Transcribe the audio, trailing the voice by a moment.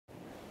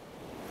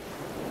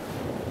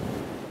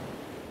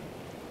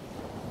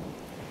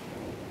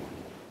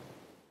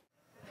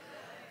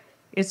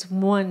It's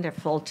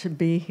wonderful to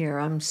be here.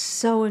 I'm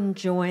so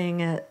enjoying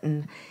it,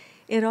 and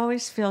it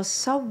always feels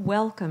so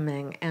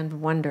welcoming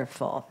and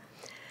wonderful.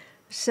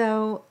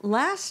 So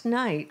last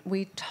night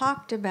we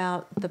talked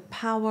about the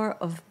power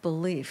of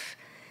belief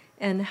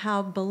and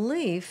how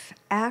belief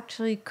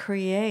actually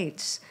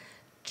creates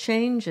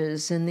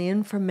changes in the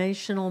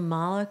informational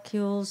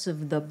molecules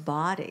of the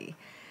body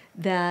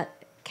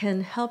that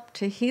can help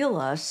to heal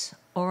us,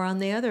 or on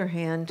the other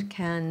hand,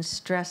 can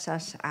stress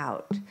us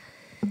out.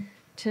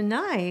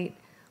 Tonight,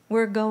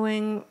 we're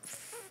going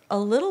a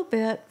little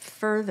bit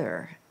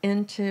further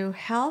into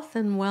health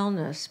and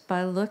wellness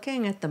by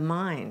looking at the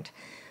mind,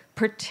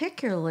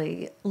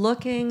 particularly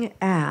looking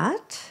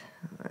at,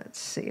 let's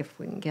see if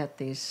we can get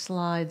these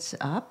slides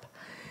up,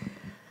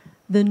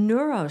 the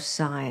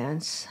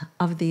neuroscience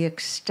of the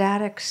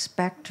ecstatic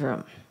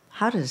spectrum.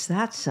 How does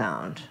that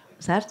sound?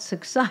 That's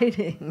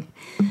exciting.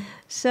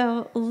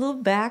 So a little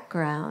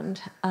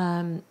background.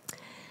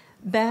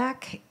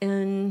 Back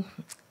in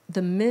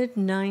the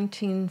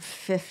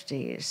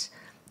mid-1950s,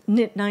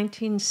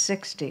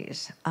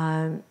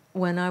 1960s,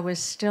 when I was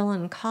still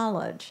in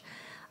college,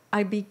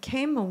 I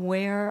became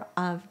aware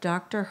of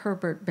Dr.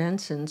 Herbert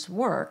Benson's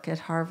work at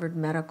Harvard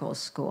Medical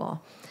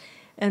School.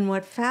 And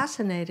what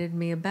fascinated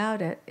me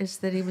about it is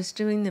that he was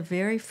doing the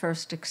very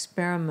first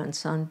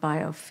experiments on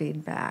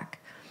biofeedback.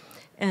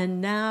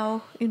 And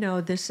now,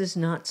 this is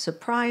not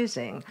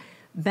surprising.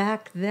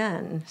 Back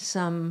then,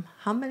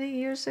 how many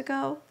years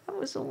ago? That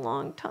was a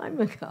long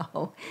time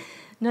ago.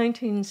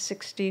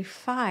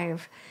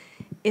 1965,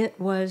 it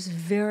was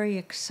very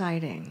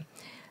exciting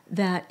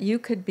that you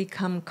could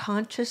become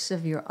conscious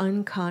of your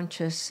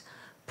unconscious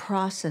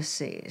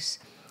processes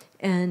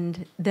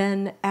and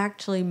then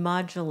actually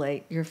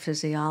modulate your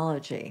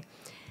physiology.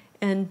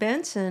 And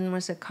Benson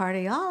was a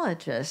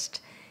cardiologist,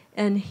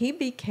 and he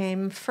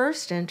became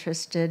first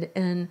interested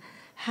in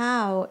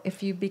how,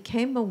 if you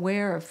became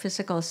aware of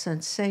physical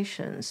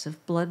sensations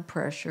of blood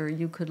pressure,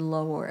 you could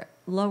lower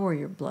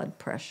your blood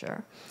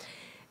pressure.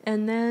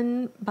 And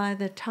then by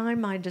the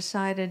time I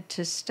decided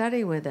to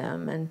study with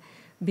him and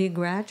be a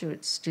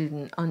graduate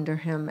student under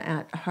him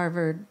at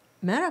Harvard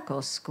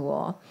Medical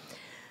School,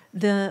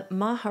 the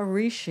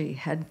Maharishi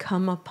had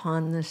come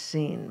upon the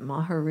scene,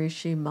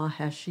 Maharishi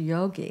Mahesh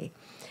Yogi.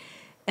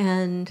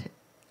 And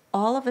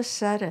all of a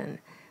sudden,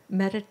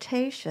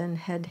 meditation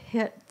had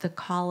hit the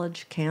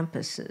college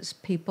campuses.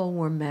 People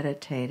were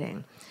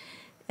meditating.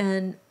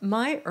 And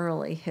my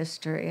early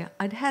history,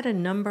 I'd had a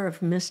number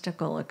of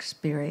mystical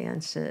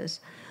experiences,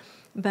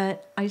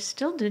 but I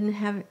still didn't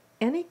have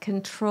any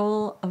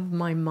control of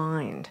my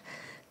mind.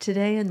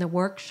 Today in the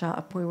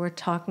workshop, we were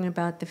talking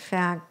about the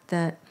fact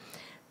that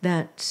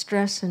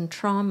stress and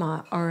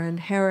trauma are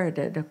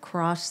inherited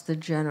across the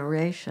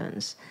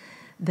generations,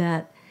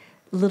 that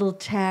little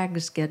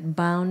tags get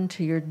bound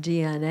to your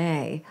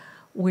DNA,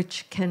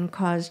 which can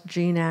cause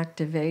gene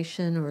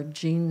activation or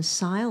gene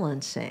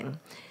silencing.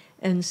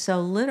 And so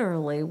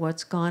literally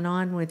what's gone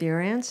on with your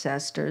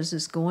ancestors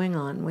is going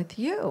on with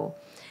you.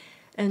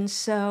 And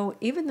so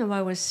even though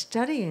I was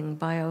studying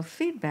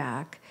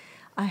biofeedback,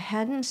 I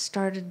hadn't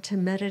started to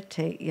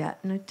meditate yet,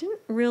 and I didn't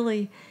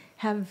really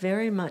have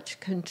very much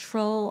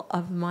control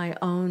of my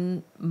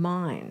own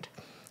mind.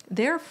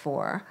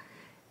 Therefore,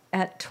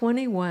 at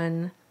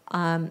 21,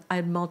 I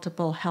had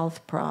multiple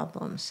health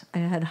problems. I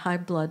had high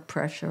blood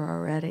pressure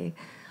already.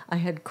 I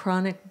had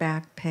chronic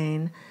back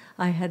pain.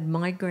 I had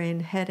migraine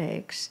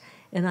headaches,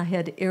 and I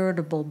had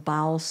irritable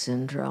bowel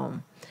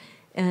syndrome.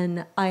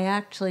 And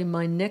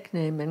my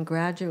nickname in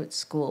graduate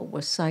school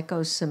was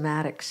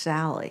Psychosomatic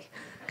Sally,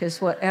 because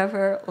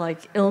whatever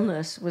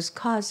illness was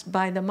caused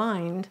by the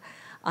mind,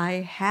 I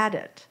had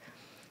it.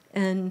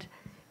 And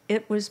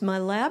it was my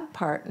lab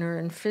partner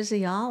in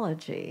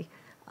physiology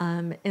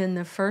in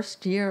the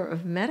first year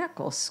of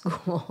medical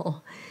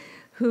school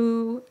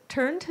who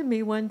turned to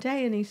me one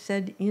day and he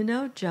said,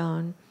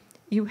 Joan,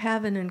 you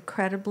have an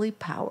incredibly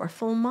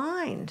powerful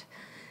mind.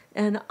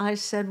 And I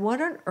said,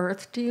 what on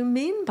earth do you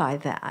mean by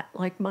that?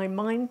 My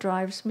mind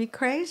drives me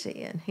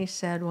crazy. And he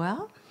said,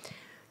 well,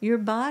 your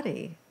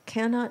body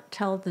cannot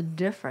tell the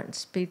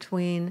difference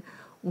between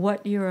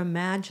what you're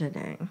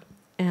imagining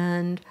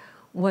and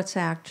what's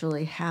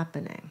actually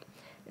happening.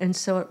 And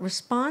so it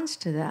responds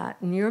to that.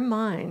 And your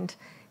mind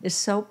is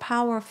so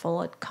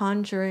powerful at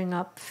conjuring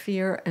up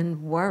fear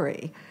and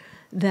worry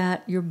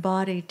that your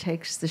body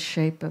takes the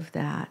shape of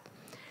that.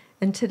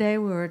 And today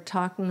we were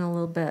talking a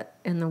little bit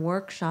in the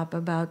workshop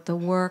about the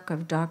work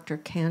of Dr.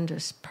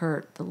 Candace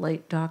Pert, the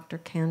late Dr.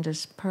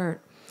 Candace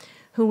Pert,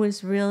 who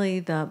was really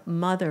the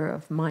mother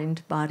of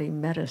mind-body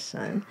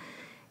medicine.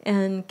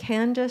 And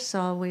Candace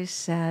always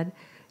said,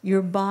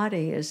 your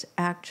body is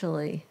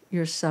actually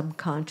your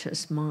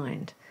subconscious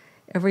mind.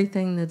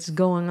 Everything that's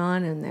going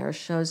on in there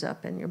shows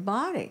up in your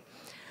body.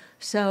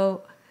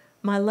 So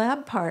my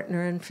lab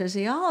partner in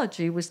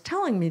physiology was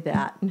telling me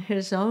that in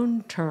his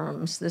own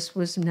terms. This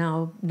was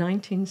now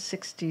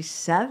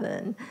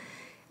 1967.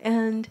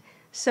 And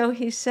so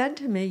he said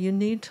to me, you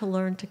need to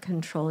learn to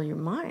control your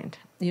mind.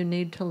 You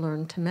need to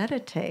learn to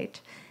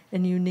meditate.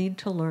 And you need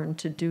to learn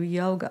to do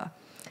yoga.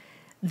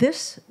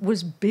 This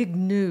was big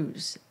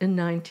news in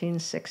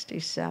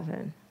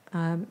 1967.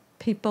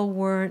 People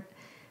weren't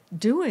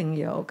doing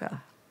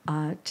yoga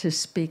to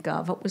speak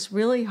of. It was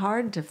really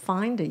hard to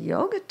find a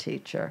yoga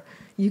teacher.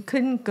 You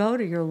couldn't go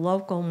to your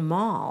local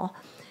mall,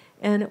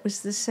 and it was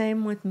the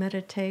same with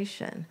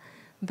meditation.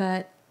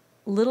 But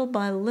little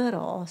by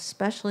little,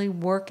 especially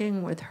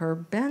working with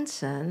Herb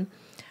Benson,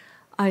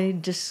 I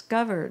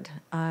discovered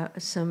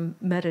some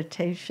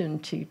meditation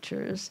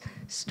teachers,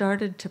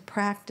 started to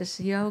practice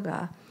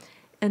yoga,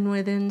 and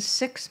within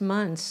 6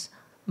 months,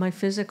 my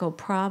physical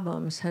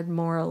problems had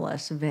more or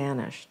less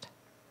vanished.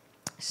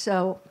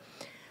 So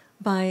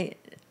by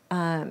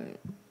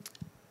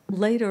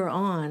later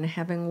on,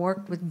 having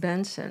worked with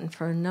Benson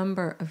for a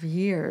number of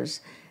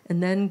years,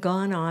 and then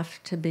gone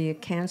off to be a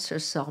cancer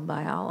cell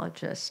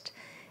biologist,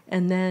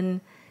 and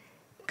then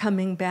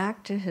coming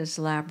back to his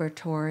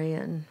laboratory,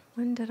 and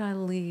when did I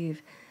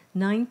leave?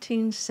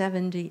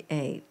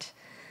 1978.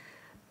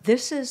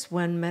 This is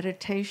when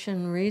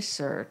meditation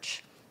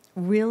research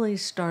really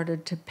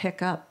started to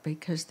pick up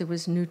because there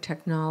was new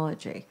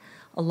technology,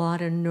 a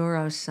lot of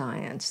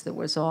neuroscience. There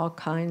was all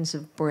kinds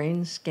of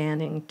brain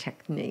scanning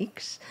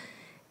techniques.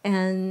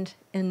 And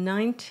in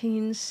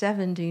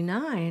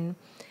 1979,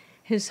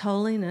 His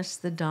Holiness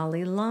the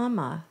Dalai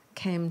Lama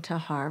came to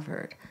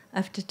Harvard. I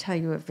have to tell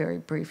you a very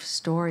brief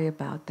story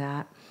about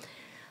that.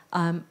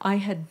 I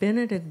had been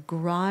at a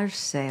garage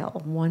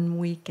sale one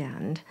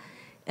weekend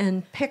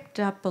and picked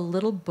up a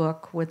little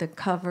book with a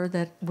cover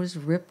that was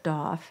ripped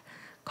off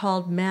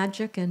called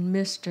Magic and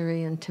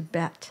Mystery in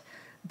Tibet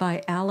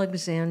by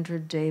Alexandra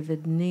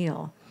David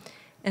Neal.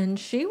 And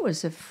she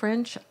was a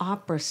French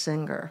opera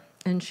singer,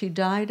 and she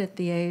died at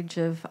the age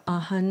of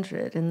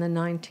 100 in the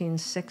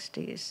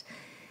 1960s.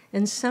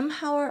 And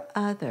somehow or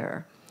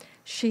other,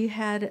 she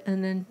had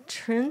an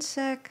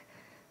intrinsic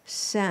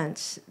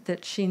sense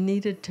that she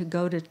needed to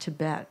go to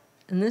Tibet.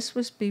 And this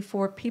was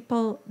before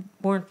people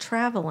weren't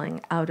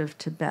traveling out of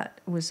Tibet.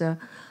 It was a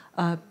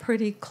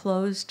pretty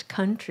closed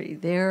country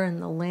there in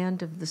the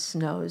land of the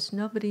snows.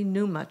 Nobody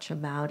knew much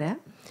about it.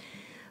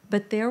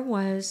 But there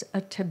was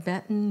a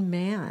Tibetan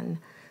man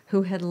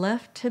who had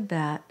left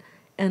Tibet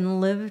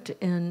and lived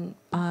in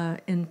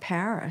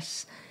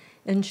Paris.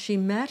 And she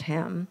met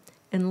him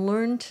and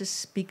learned to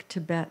speak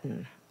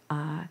Tibetan.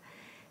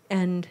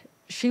 And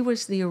she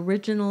was the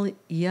original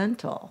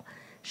Yentl.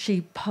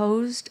 She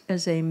posed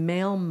as a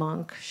male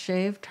monk,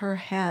 shaved her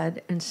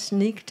head, and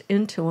sneaked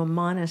into a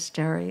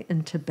monastery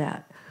in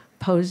Tibet,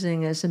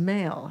 posing as a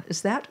male.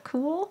 Is that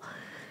cool?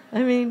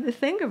 I mean,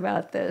 think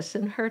about this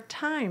in her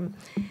time.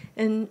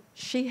 And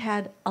she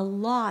had a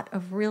lot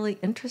of really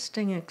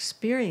interesting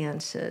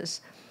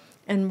experiences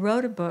and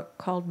wrote a book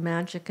called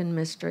Magic and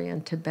Mystery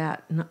in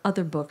Tibet and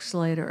other books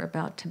later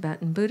about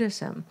Tibetan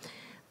Buddhism.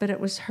 But it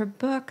was her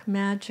book,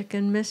 Magic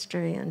and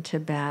Mystery in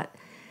Tibet,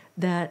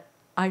 that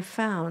I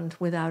found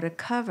without a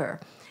cover.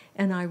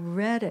 And I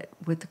read it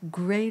with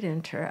great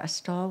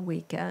interest all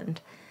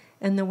weekend.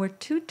 And there were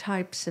two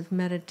types of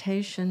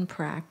meditation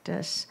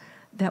practice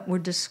that were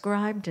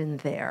described in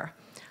there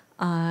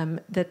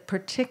that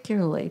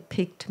particularly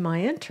piqued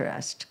my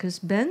interest, because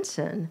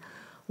Benson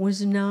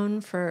was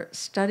known for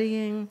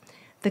studying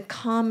the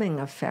calming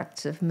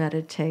effects of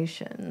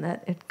meditation,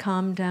 that it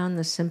calmed down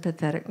the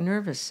sympathetic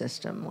nervous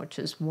system, which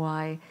is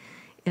why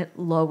it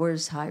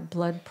lowers high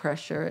blood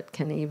pressure, it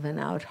can even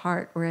out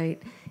heart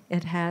rate.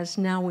 It has,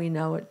 now we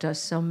know it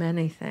does so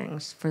many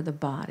things for the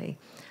body.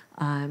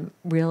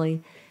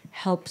 Really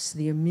helps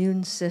the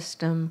immune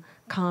system,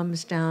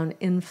 calms down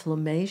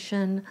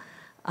inflammation,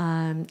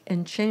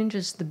 and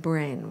changes the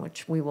brain,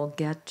 which we will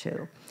get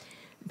to.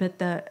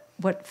 But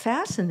what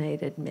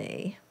fascinated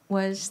me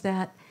was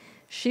that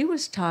she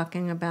was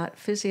talking about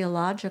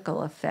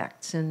physiological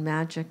effects in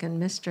Magic and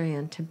Mystery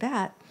in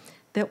Tibet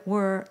that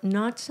were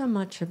not so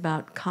much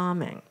about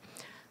calming.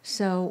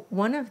 So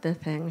one of the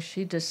things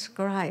she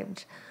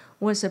described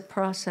was a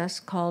process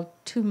called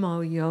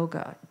Tumo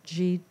Yoga,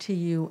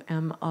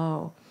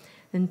 G-T-U-M-O.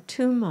 And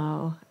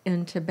Tumo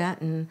in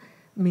Tibetan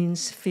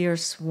means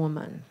fierce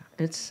woman.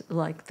 It's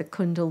like the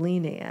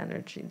Kundalini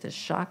energy, the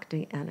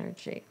Shakti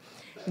energy.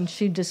 And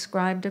she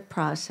described a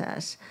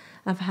process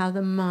of how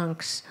the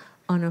monks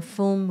on a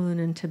full moon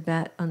in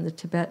Tibet on the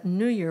Tibetan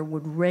New Year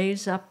would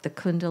raise up the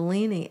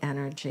Kundalini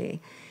energy,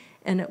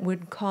 and it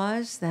would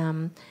cause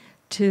them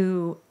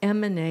to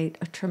emanate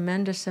a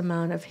tremendous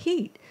amount of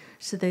heat.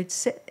 So they'd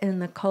sit in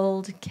the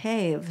cold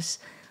caves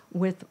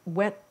with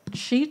wet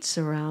sheets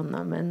around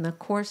them. In the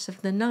course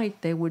of the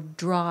night, they would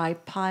dry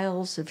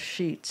piles of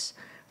sheets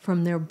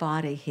from their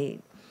body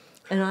heat.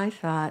 And I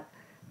thought,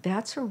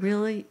 that's a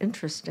really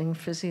interesting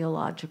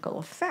physiological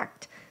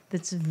effect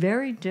that's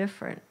very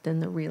different than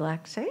the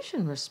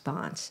relaxation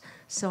response.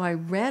 So I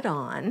read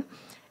on,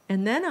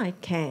 and then I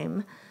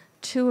came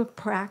to a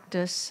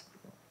practice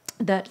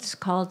that's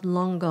called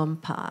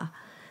Longompa.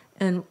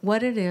 And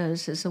what it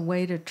is a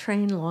way to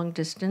train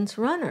long-distance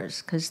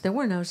runners, because there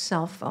were no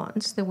cell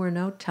phones, there were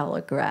no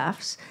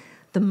telegraphs,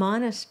 The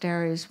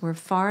monasteries were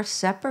far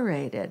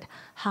separated,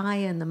 high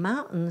in the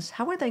mountains.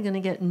 How were they going to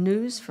get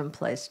news from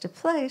place to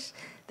place?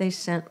 They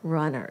sent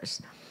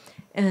runners.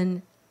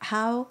 And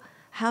how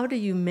do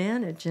you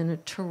manage in a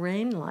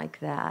terrain like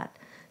that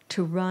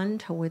to run,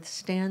 to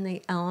withstand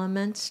the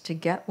elements, to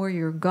get where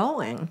you're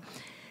going?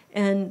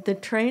 And the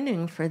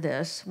training for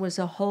this was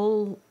a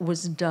hole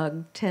was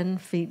dug 10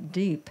 feet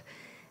deep,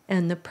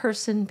 and the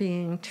person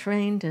being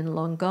trained in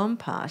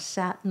Longompa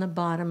sat in the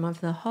bottom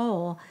of the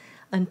hole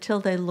until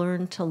they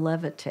learned to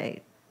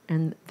levitate.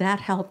 And that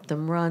helped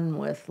them run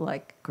with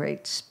like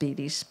great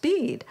speedy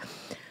speed.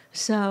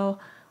 So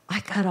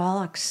I got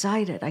all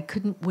excited. I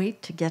couldn't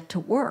wait to get to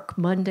work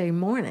Monday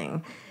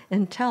morning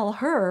and tell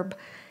Herb,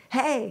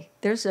 hey,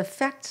 there's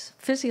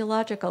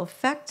physiological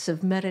effects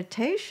of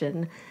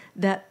meditation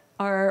that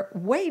are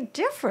way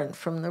different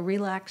from the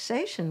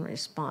relaxation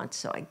response.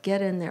 So I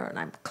get in there and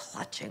I'm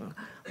clutching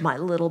my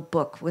little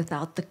book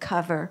without the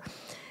cover.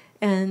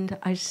 And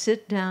I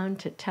sit down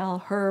to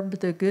tell Herb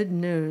the good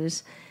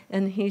news.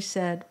 And he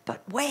said,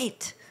 but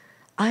wait,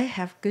 I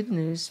have good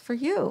news for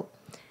you.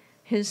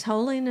 His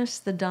Holiness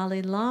the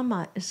Dalai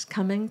Lama is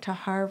coming to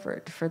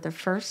Harvard for the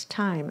first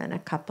time in a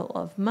couple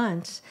of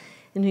months.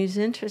 And he's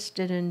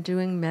interested in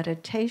doing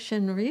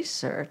meditation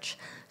research.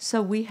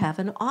 So we have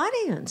an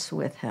audience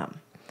with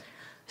him.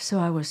 So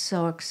I was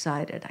so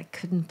excited. I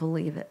couldn't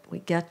believe it. We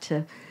get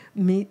to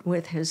meet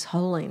with His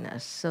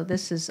Holiness. So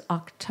this is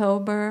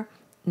October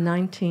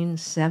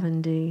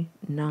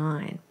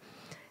 1979.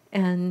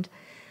 And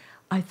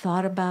I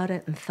thought about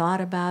it. And,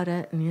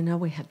 you know,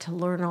 we had to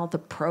learn all the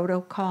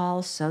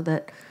protocols so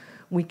that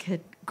we could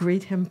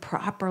greet him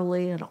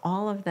properly and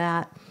all of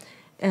that.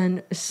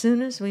 And as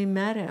soon as we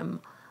met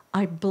him,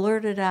 I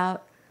blurted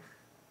out,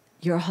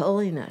 Your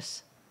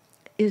Holiness,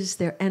 is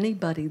there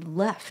anybody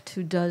left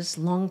who does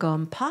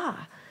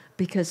Longompa?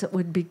 Because it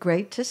would be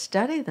great to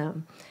study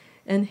them.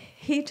 And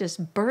he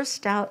just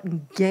burst out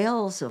in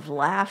gales of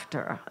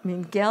laughter. I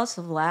mean, gales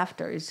of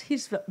laughter.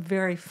 He's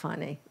very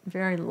funny,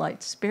 very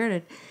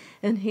light-spirited.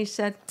 And he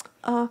said,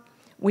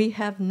 we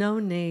have no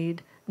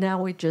need.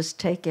 Now we just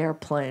take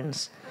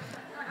airplanes.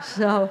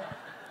 So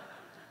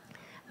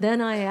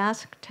then I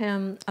asked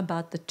him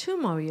about the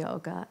Tummo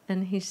yoga,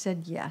 and he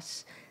said,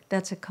 yes,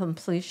 that's a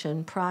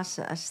completion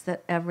process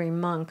that every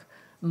monk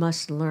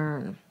must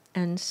learn.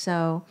 And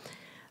so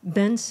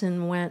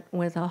Benson went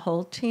with a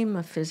whole team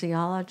of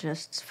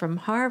physiologists from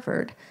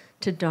Harvard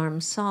to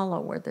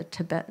Dharamsala, where the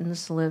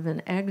Tibetans live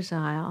in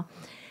exile,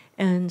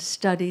 and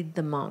studied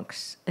the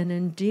monks. And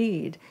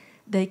indeed,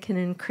 they can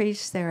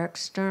increase their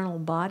external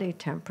body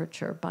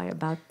temperature by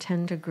about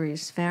 10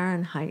 degrees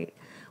Fahrenheit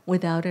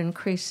without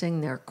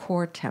increasing their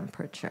core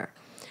temperature.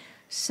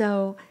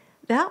 So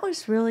that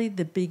was really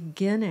the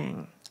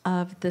beginning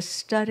of the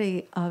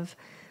study of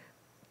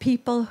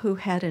people who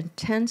had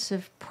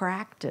intensive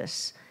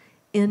practice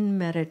in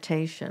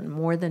meditation,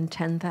 more than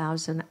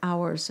 10,000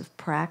 hours of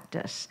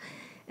practice.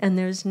 And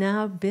there's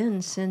now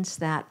been, since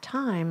that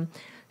time,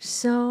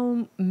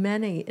 so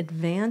many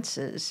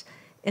advances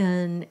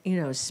in,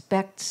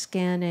 SPECT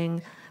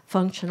scanning,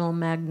 functional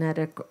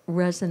magnetic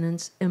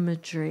resonance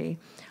imagery,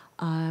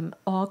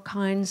 all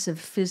kinds of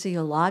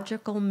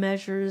physiological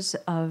measures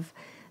of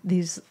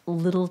these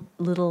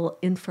little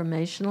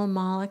informational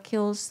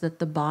molecules that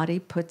the body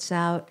puts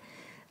out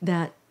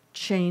that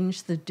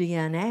change the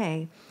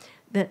DNA,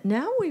 that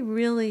now we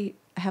really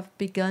have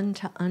begun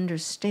to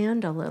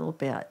understand a little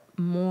bit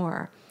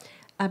more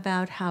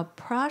about how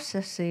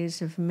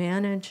processes of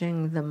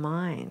managing the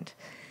mind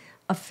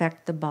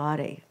affect the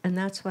body. And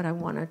that's what I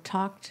want to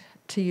talk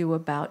to you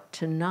about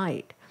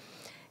tonight.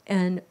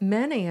 And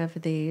many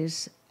of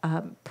these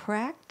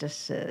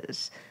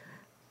practices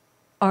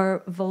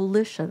are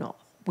volitional.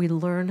 We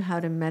learn how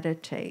to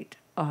meditate.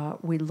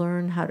 We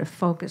learn how to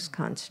focus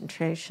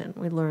concentration.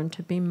 We learn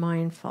to be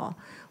mindful.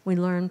 We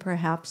learn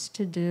perhaps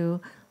to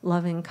do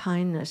loving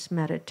kindness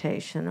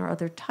meditation or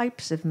other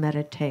types of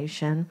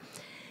meditation.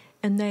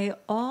 And they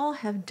all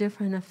have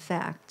different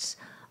effects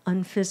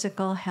on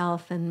physical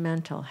health and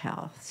mental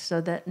health,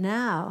 so that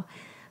now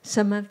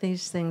some of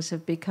these things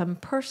have become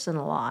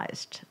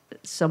personalized.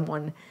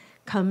 Someone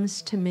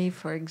comes to me,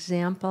 for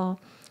example,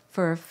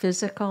 for a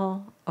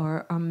physical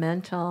or a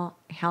mental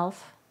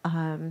health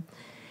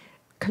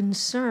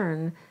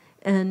concern,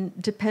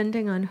 and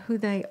depending on who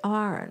they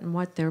are and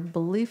what their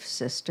belief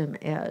system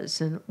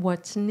is and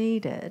what's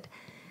needed,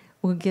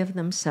 we'll give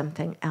them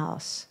something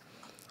else.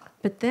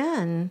 But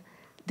then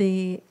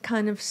the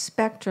kind of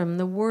spectrum,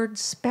 the word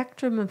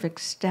spectrum of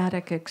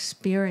ecstatic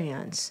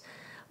experience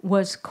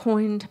was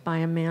coined by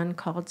a man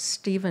called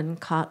Stephen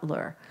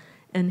Kotler,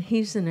 and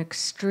he's an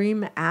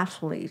extreme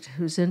athlete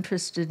who's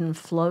interested in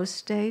flow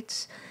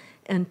states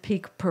and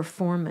peak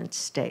performance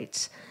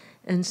states.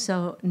 And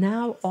so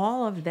now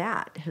all of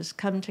that has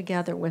come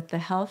together with the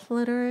health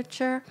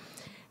literature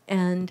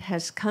and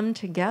has come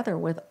together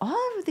with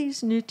all of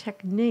these new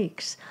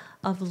techniques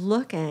of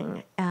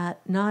looking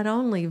at not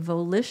only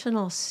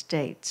volitional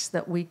states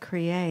that we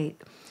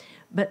create,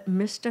 but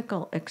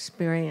mystical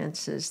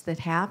experiences that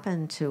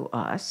happen to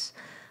us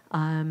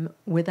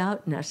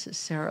without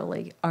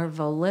necessarily our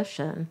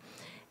volition,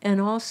 and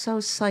also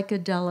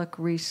psychedelic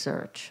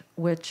research,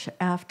 which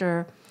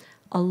after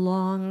a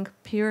long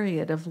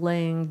period of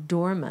laying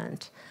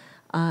dormant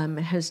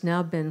has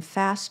now been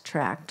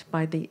fast-tracked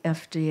by the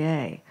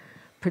FDA.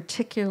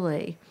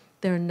 Particularly,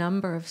 there are a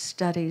number of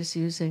studies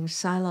using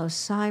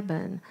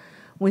psilocybin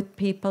with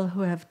people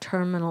who have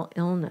terminal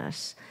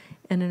illness.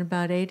 And in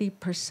about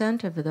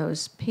 80% of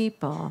those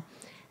people,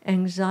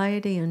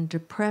 anxiety and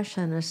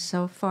depression is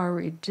so far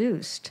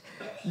reduced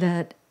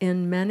that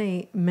in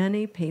many,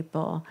 many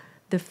people,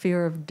 the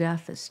fear of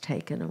death is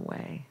taken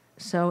away.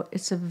 So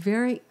it's a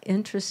very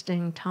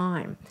interesting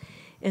time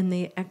in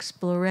the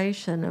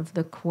exploration of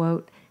the,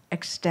 quote,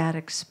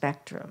 ecstatic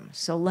spectrum.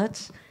 So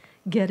let's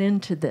get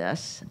into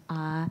this,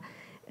 and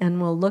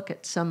we'll look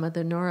at some of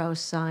the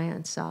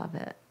neuroscience of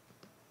it.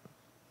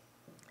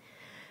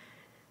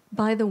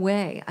 By the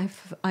way,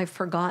 I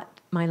forgot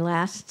my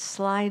last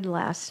slide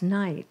last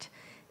night,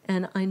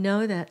 and I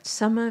know that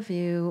some of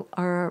you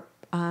are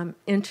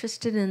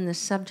interested in the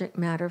subject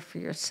matter for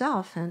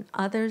yourself, and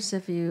others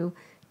of you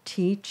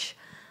teach,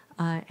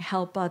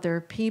 help other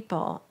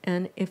people.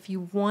 And if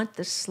you want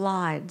the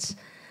slides,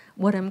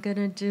 what I'm going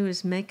to do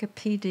is make a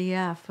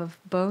PDF of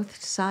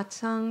both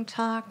satsang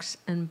talks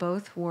and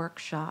both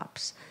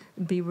workshops.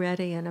 Be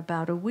ready in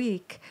about a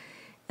week.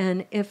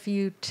 And if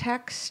you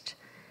text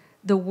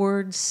the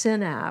word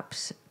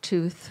synapse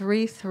to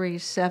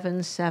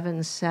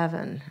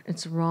 33777,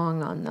 it's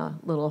wrong on the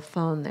little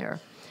phone there,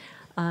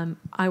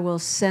 I will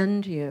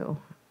send you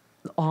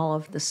all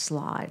of the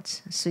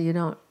slides, so you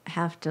don't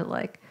have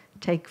to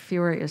take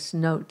furious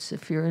notes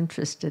if you're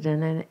interested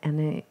in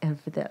any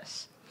of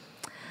this.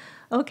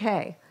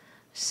 Okay,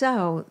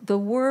 so the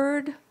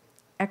word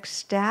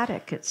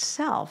ecstatic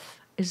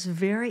itself is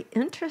very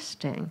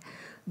interesting.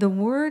 The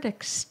word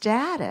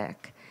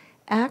ecstatic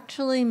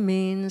actually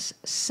means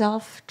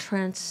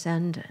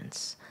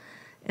self-transcendence.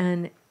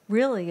 And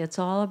really, it's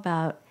all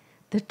about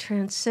the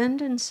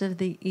transcendence of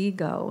the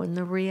ego and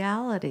the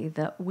reality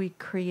that we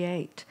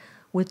create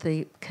with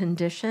the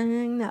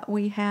conditioning that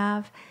we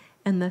have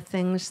and the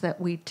things that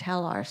we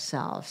tell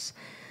ourselves.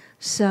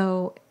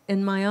 So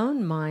in my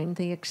own mind,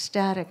 the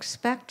ecstatic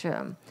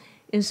spectrum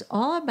is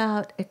all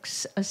about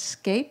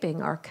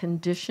escaping our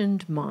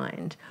conditioned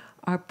mind,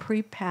 our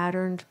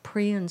pre-patterned,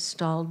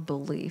 pre-installed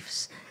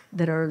beliefs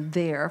that are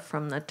there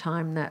from the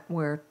time that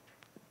we're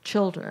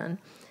children,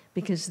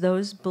 because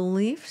those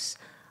beliefs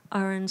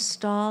are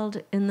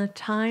installed in the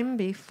time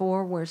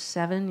before we're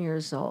 7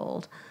 years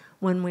old,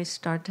 when we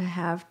start to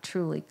have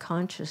truly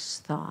conscious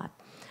thought.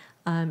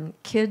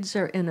 Kids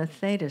are in a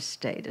theta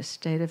state, a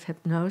state of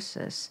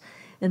hypnosis,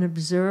 and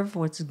observe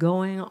what's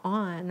going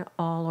on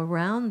all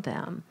around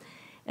them,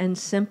 and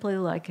simply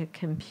like a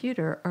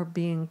computer are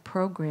being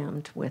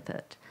programmed with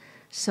it.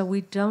 So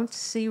we don't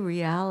see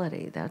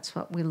reality. That's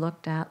what we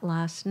looked at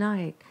last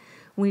night.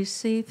 We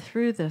see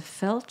through the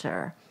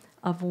filter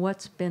of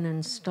what's been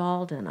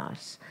installed in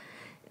us.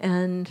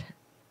 And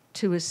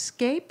to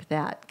escape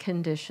that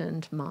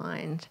conditioned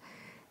mind,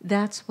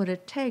 that's what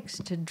it takes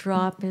to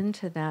drop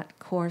into that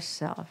core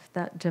self,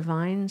 that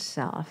divine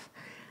self,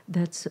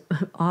 that's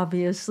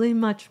obviously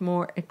much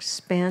more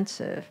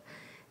expansive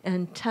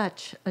and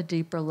touch a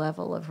deeper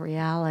level of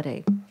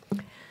reality.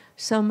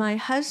 So my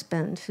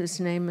husband, whose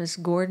name is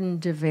Gordon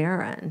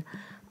DeVaron,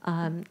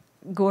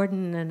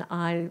 Gordon and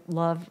I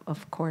love,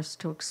 of course,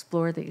 to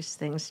explore these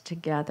things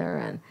together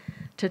and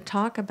to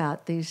talk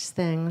about these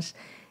things.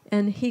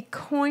 And he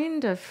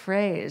coined a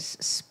phrase,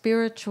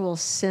 spiritual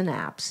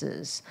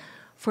synapses,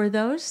 for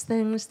those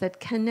things that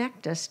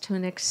connect us to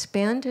an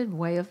expanded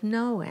way of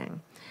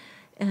knowing.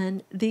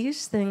 And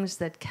these things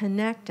that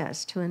connect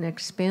us to an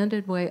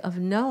expanded way of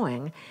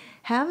knowing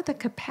have the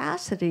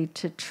capacity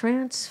to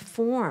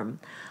transform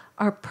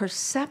our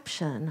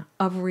perception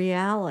of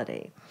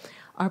reality,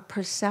 our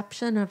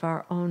perception of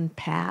our own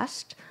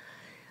past.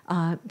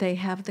 They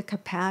have the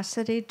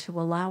capacity to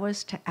allow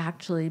us to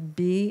actually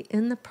be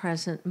in the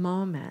present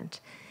moment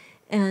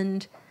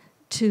and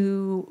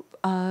to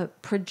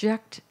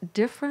project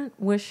different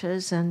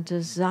wishes and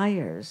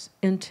desires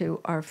into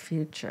our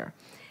future.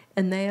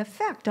 And they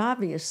affect,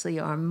 obviously,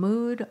 our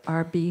mood,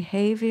 our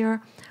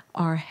behavior,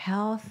 our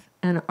health,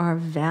 and our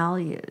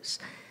values.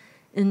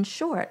 In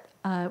short,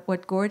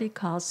 what Gordy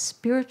calls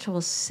spiritual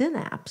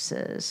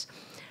synapses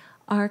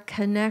are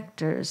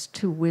connectors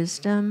to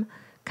wisdom,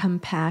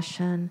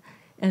 compassion,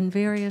 and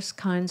various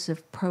kinds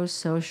of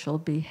pro-social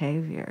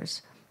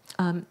behaviors.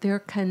 They're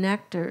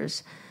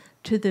connectors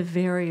to the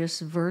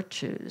various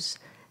virtues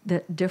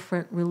that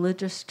different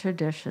religious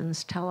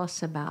traditions tell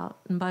us about.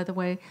 And by the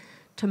way,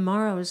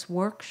 tomorrow's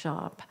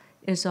workshop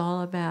is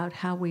all about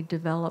how we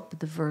develop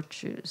the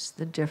virtues,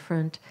 the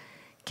different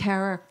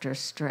character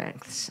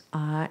strengths.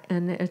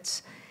 And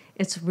it's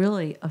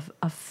really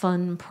a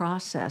fun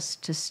process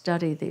to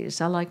study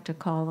these. I like to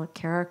call the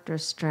character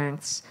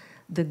strengths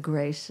the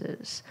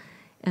graces.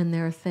 And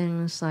there are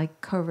things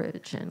like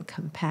courage and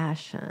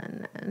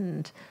compassion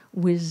and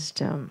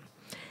wisdom.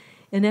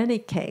 In any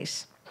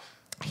case,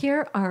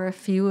 here are a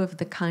few of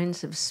the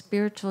kinds of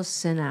spiritual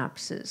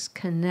synapses,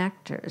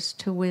 connectors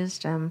to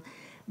wisdom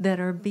that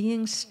are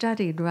being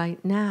studied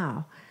right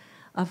now.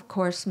 Of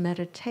course,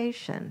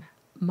 meditation,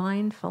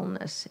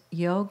 mindfulness,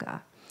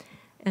 yoga.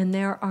 And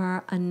there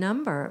are a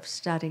number of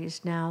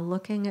studies now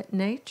looking at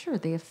nature,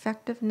 the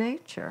effect of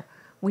nature.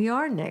 We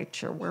are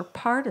nature, we're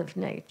part of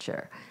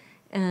nature.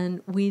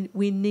 And we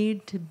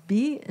need to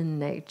be in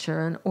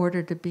nature in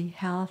order to be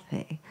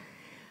healthy.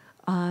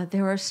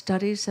 There are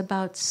studies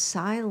about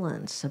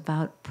silence,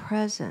 about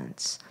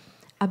presence,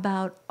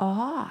 about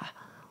awe.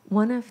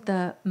 One of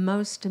the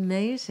most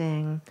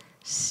amazing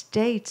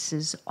states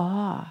is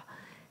awe.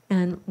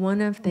 And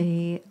one of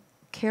the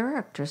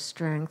character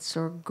strengths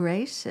or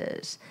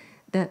graces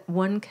that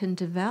one can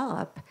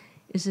develop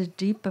is a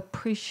deep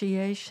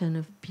appreciation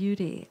of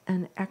beauty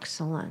and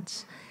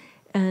excellence.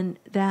 And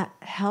that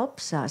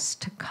helps us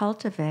to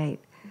cultivate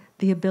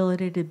the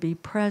ability to be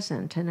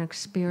present and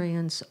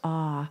experience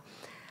awe.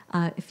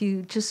 If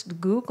you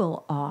just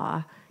Google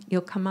awe,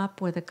 you'll come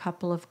up with a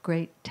couple of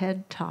great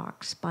TED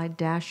Talks by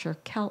Dasher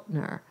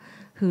Keltner,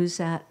 who's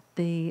at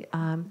the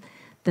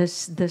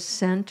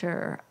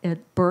center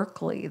at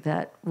Berkeley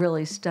that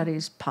really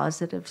studies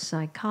positive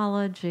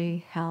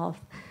psychology,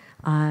 health,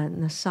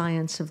 and the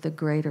science of the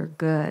greater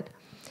good.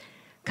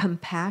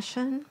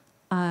 Compassion.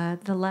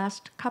 The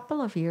last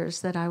couple of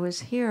years that I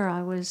was here,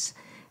 I was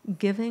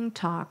giving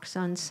talks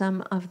on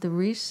some of the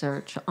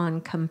research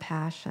on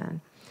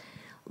compassion.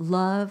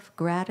 Love,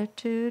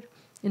 gratitude.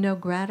 You know,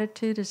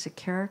 gratitude is a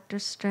character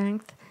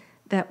strength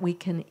that we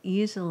can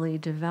easily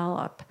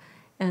develop.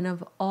 And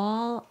of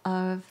all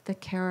of the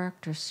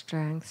character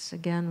strengths,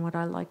 again, what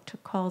I like to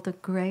call the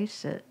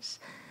graces,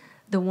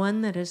 the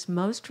one that is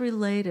most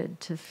related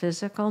to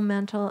physical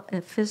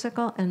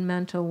and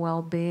mental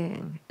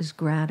well-being is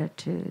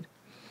gratitude.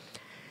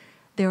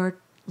 There are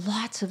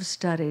lots of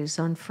studies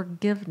on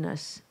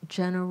forgiveness,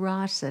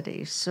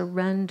 generosity,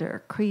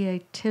 surrender,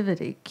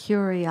 creativity,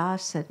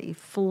 curiosity,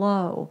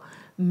 flow,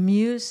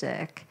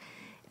 music,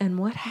 and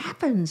what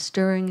happens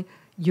during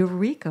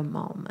eureka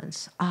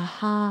moments,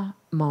 aha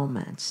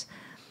moments.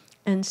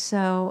 And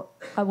so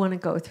I want to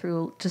go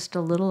through just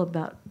a little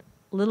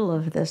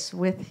of this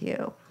with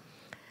you.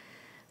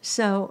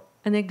 So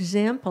an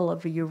example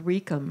of a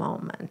eureka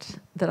moment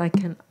that I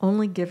can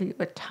only give you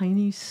a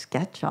tiny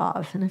sketch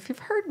of, and if you've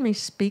heard me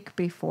speak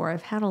before,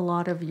 I've had a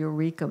lot of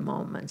eureka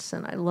moments,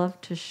 and I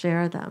love to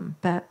share them.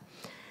 But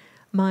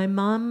my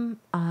mom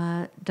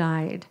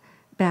died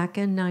back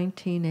in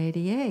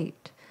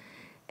 1988,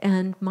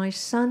 and my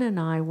son and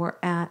I were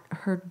at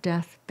her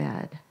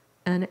deathbed,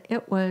 and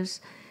it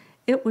was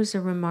a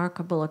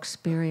remarkable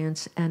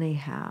experience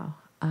anyhow.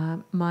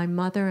 My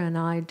mother and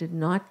I did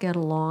not get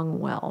along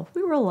well.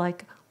 We were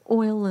like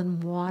oil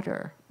and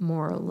water,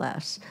 more or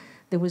less.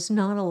 There was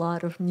not a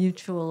lot of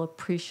mutual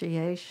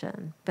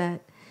appreciation,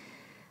 but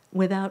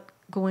without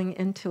going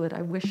into it,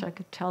 I wish I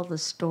could tell the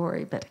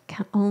story, but I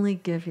can only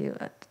give you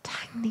a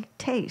tiny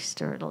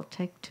taste or it'll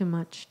take too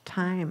much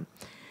time.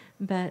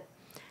 But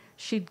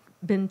she'd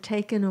been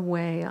taken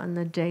away on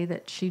the day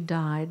that she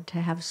died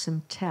to have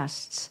some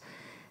tests,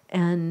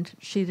 and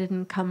she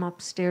didn't come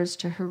upstairs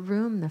to her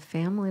room. The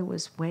family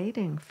was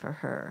waiting for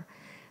her.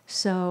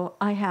 So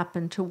I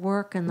happened to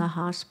work in the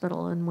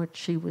hospital in which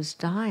she was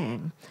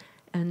dying,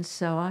 and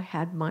so I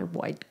had my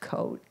white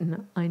coat,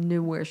 and I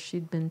knew where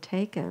she'd been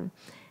taken.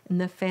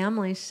 And the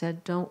family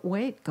said, "Don't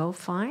wait, go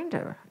find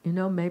her. You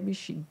know, maybe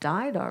she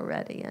died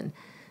already, and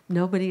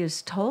nobody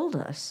has told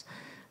us."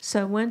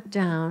 So I went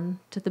down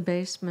to the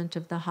basement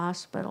of the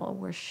hospital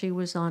where she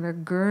was on a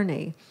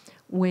gurney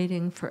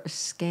waiting for a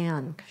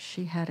scan because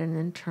she had an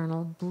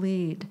internal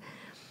bleed.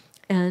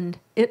 And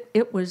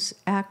it was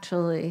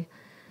actually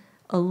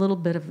a little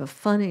bit of a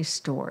funny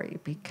story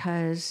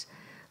because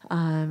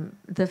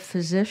the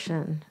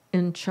physician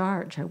in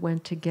charge, I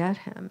went to get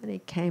him, and he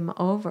came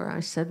over. I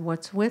said,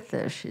 "What's with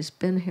this? She's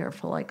been here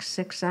for like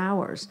 6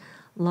 hours,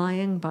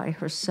 lying by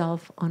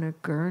herself on a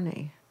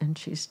gurney, and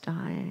she's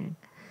dying."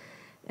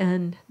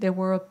 And there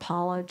were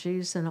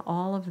apologies and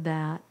all of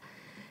that.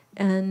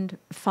 And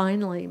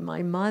finally,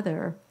 my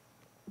mother,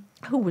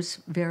 who was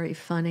very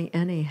funny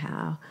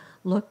anyhow,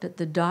 looked at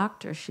the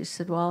doctor. She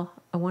said, "Well,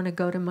 I want to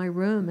go to my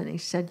room." And he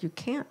said, "You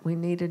can't. We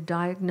need a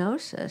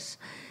diagnosis."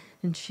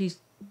 And she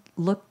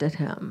looked at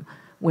him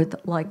with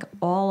like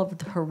all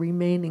of her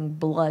remaining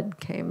blood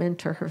came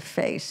into her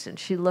face. And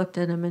she looked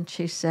at him and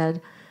she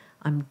said,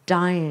 "I'm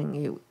dying,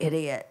 you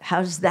idiot.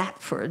 How's that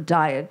for a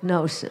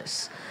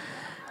diagnosis?"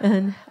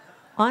 And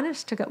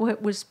honest to God,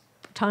 it was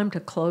time to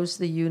close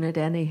the unit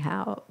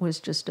anyhow. It was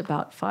just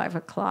about 5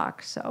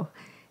 o'clock. So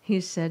he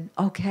said,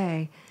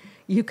 "Okay,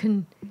 you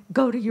can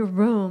go to your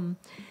room."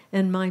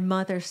 And my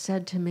mother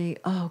said to me,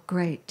 "Oh,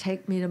 great,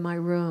 take me to my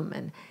room."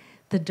 And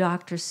the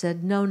doctor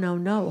said,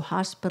 No,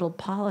 hospital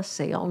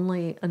policy,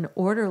 only an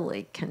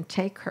orderly can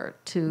take her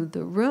to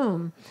the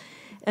room."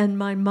 And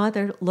my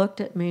mother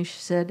looked at me, she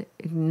said,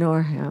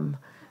 "Ignore him,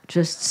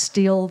 just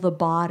steal the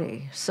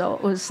body." So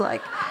it was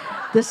like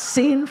this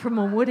scene from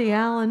a Woody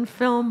Allen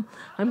film.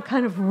 I'm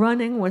kind of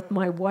running with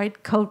my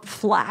white coat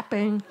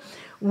flapping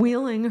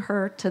wheeling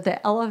her to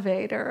the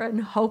elevator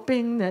and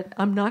hoping that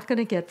I'm not going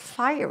to get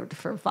fired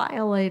for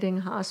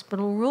violating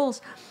hospital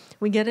rules.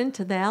 We get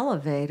into the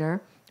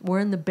elevator. We're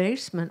in the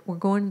basement. We're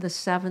going to the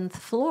 7th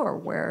floor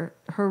where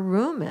her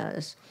room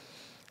is.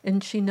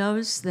 And she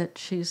knows that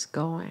she's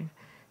going.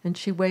 And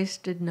she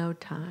wasted no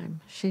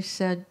time. She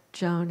said,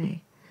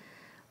 Joni,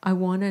 I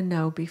want to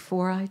know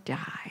before I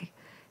die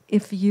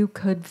if you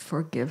could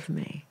forgive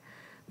me,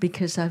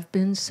 because I've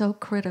been so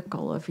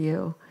critical of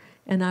you.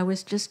 And I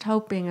was just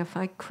hoping if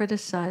I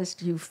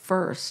criticized you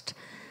first,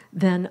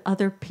 then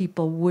other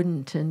people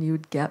wouldn't and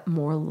you'd get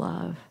more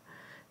love.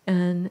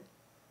 And,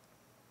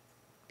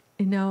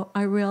 you know,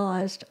 I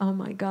realized, oh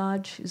my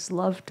God, she's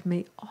loved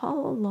me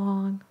all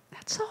along.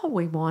 That's all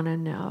we want to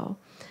know.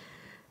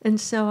 And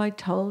so I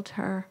told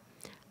her,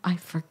 I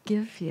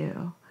forgive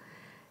you.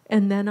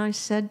 And then I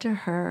said to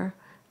her,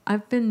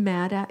 I've been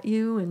mad at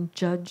you and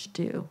judged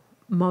you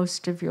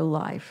most of your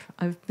life.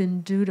 I've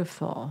been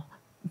dutiful,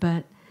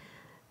 but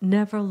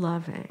never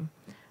loving.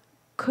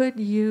 Could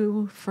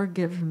you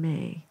forgive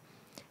me?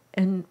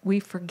 And we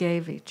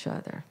forgave each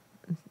other,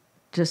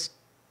 just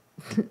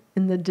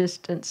in the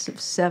distance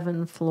of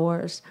 7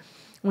 floors.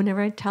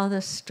 Whenever I tell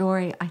this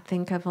story, I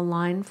think of a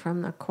line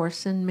from the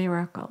Course in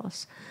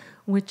Miracles,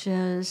 which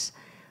is,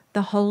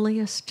 the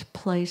holiest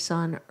place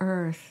on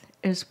earth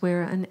is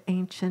where an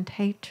ancient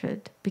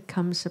hatred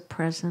becomes a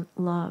present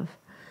love.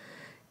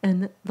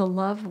 And the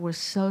love was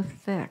so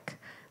thick,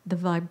 the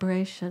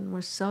vibration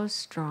was so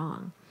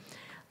strong.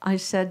 I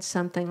said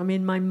something, I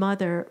mean, my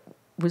mother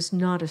was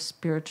not a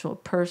spiritual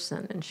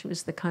person, and she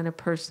was the kind of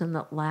person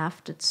that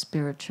laughed at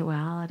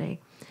spirituality.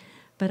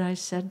 But I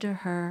said to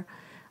her,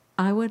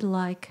 I would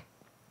like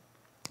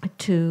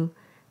to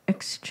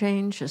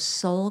exchange a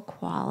soul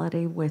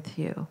quality with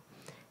you.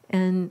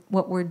 And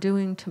what we're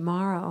doing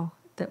tomorrow,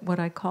 that what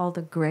I call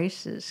the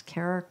graces,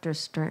 character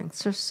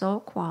strengths, are soul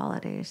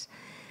qualities.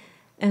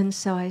 And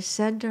so I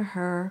said to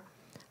her,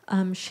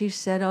 she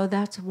said, oh,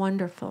 that's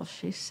wonderful.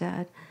 She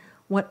said,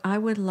 what I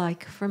would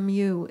like from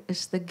you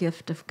is the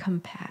gift of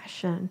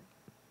compassion.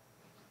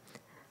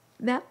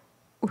 That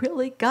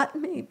really got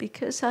me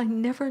because I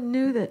never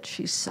knew that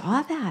she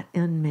saw that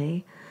in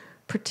me,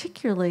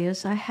 particularly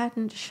as I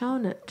hadn't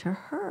shown it to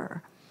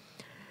her.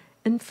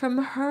 And from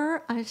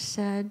her, I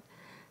said,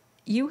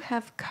 you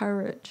have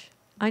courage.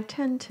 I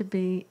tend to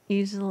be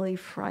easily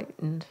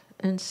frightened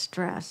and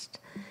stressed.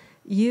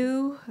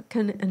 You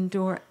can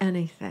endure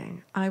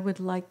anything. I would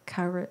like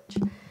courage.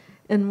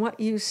 And what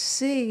you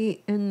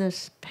see in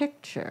this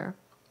picture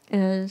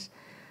is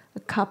a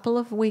couple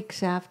of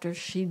weeks after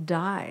she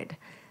died.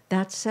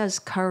 That says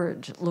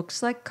courage. It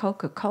looks like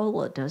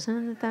Coca-Cola,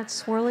 doesn't it? That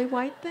swirly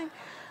white thing?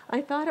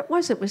 I thought it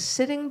was. It was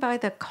sitting by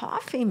the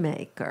coffee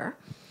maker,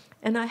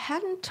 and I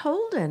hadn't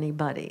told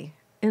anybody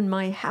in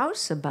my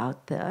house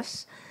about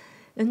this.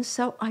 And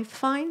so I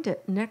find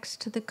it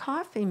next to the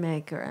coffee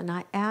maker, and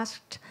I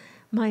asked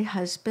my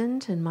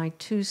husband and my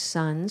 2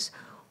 sons,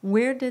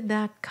 where did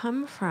that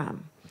come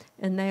from?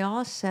 And they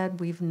all said,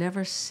 we've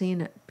never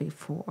seen it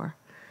before.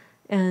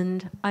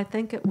 And I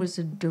think it was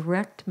a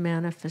direct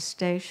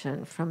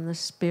manifestation from the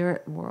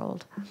spirit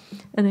world.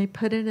 And I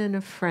put it in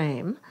a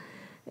frame,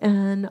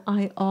 and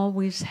I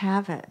always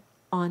have it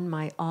on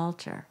my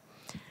altar.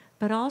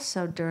 But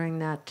also during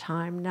that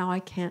time, now I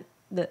can't,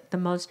 the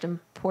most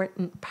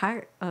important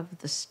part of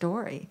the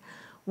story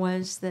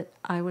was that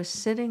I was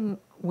sitting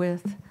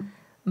with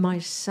my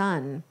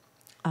son,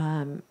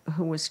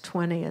 who was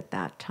 20 at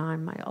that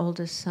time, my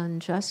oldest son,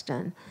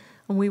 Justin,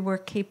 and we were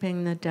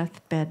keeping the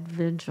deathbed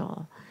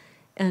vigil.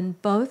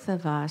 And both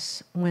of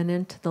us went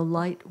into the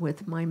light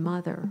with my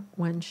mother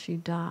when she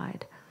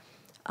died.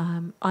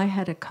 I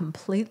had a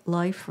complete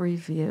life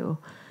review,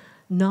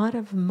 not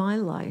of my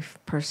life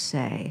per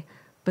se,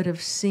 but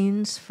of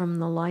scenes from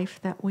the life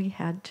that we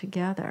had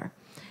together.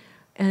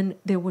 And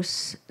there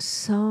was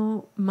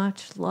so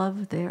much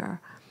love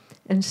there,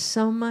 and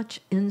so much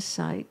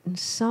insight, and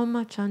so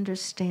much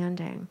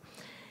understanding.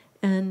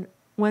 And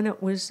when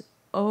it was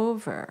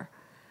over,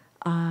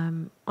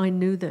 I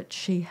knew that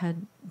she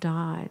had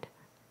died.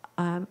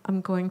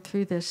 I'm going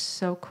through this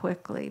so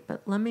quickly,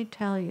 but let me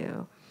tell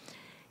you,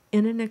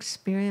 in an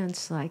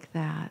experience like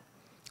that,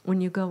 when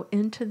you go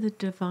into the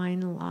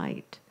divine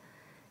light,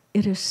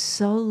 it is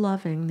so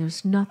loving.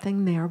 There's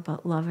nothing there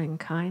but loving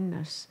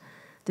kindness.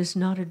 There's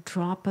not a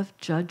drop of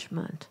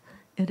judgment.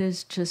 It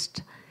is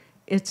just,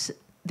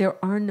 there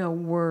are no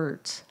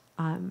words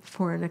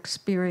for an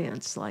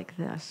experience like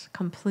this,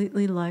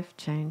 completely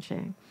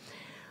life-changing.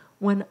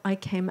 When I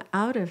came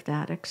out of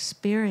that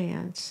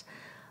experience,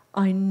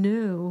 I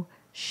knew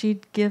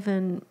she'd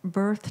given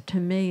birth to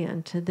me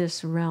into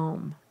this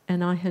realm,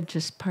 and I had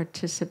just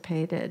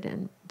participated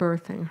in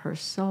birthing her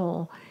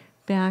soul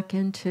back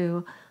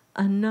into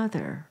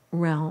another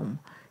realm.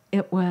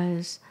 It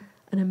was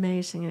an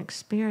amazing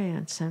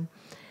experience. And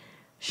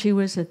she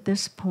was at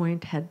this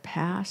point, had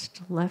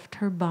passed, left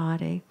her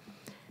body,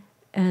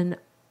 and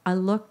I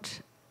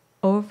looked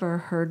over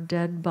her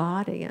dead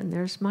body, and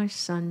there's my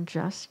son,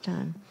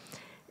 Justin.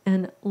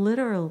 And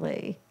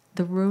literally,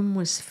 the room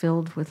was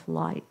filled with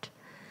light.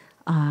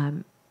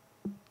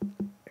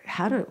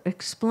 how to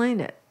explain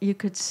it? You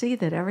could see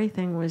that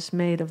everything was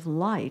made of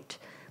light,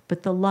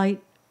 but the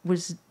light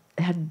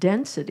had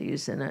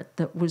densities in it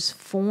that was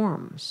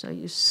form. So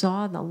you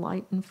saw the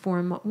light and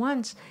form at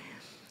once.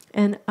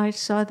 And I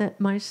saw that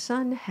my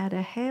son had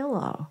a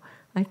halo.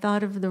 I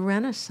thought of the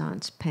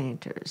Renaissance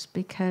painters,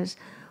 because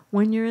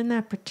when you're in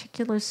that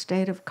particular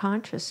state of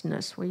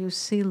consciousness where you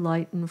see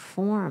light and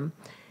form,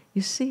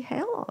 you see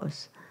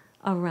halos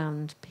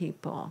around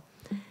people.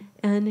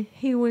 And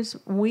he was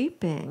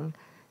weeping,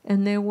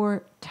 and there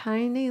were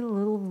tiny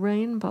little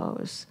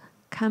rainbows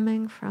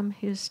coming from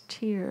his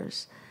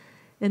tears.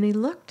 And he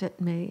looked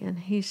at me and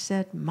he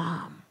said,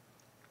 "Mom,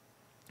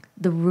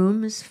 the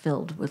room is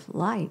filled with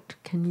light.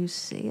 Can you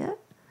see it?"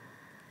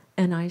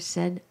 And I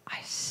said,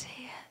 "I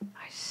see it.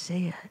 I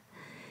see it."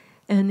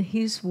 And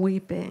he's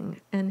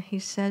weeping, and he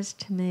says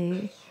to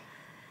me,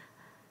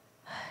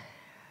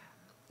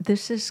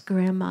 "This is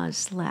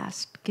Grandma's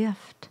last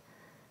gift.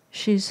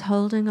 She's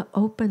holding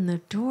open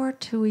the door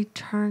to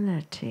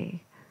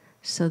eternity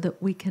so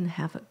that we can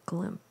have a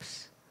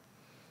glimpse."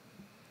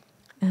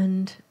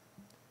 And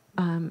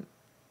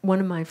one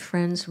of my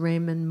friends,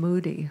 Raymond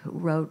Moody, who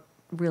wrote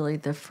really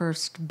the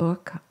first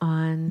book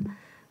on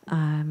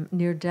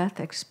near-death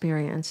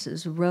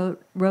experiences, wrote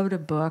a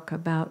book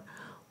about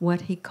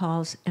what he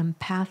calls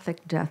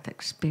empathic death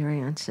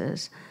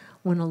experiences,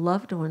 when a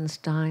loved one's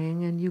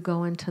dying and you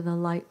go into the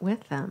light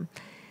with them.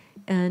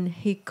 And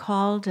he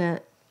called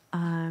it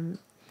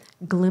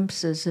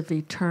glimpses of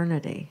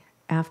eternity,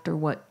 after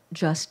what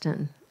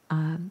Justin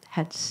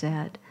had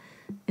said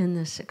in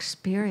this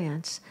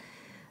experience.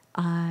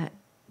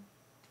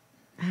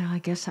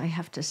 I guess I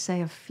have to say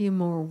a few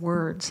more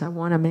words. I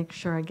want to make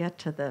sure I get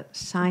to the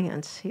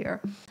science here.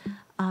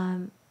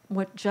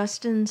 What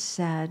Justin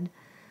said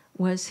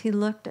was, he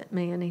looked at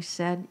me and he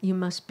said, "You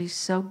must be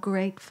so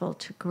grateful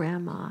to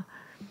Grandma."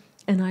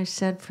 And I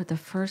said, "For the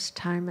first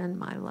time in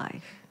my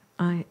life,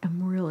 I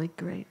am really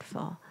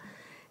grateful."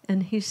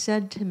 And he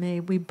said to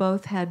me, we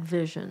both had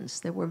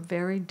visions. They were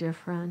very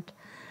different.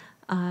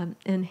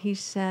 And he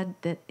said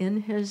that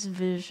in his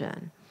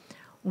vision,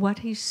 what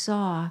he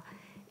saw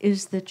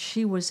is that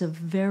she was a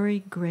very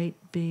great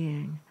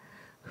being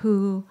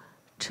who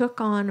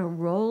took on a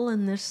role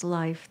in this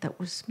life that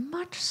was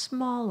much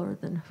smaller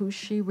than who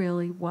she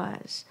really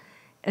was,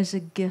 as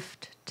a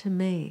gift to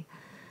me,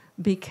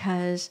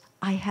 because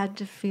I had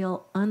to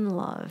feel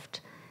unloved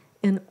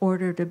in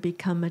order to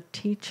become a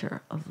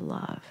teacher of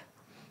love.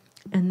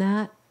 And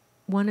that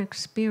one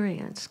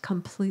experience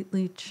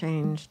completely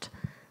changed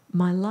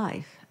my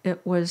life.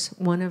 It was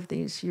one of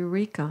these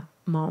eureka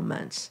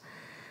moments.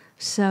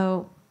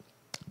 So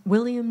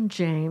William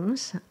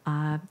James,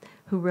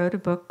 who wrote a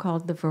book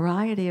called The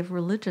Variety of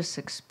Religious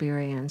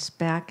Experience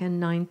back in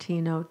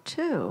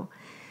 1902,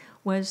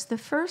 was the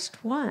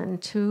first one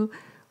to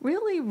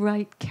really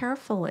write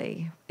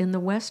carefully in the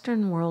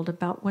Western world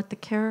about what the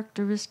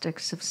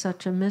characteristics of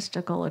such a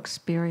mystical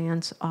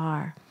experience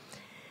are.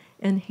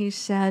 And he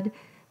said,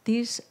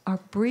 these are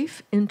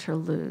brief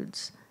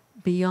interludes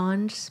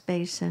beyond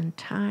space and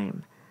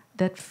time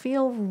that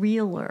feel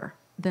realer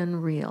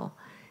than real.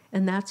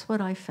 And that's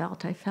what I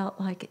felt. I felt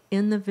like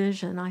in the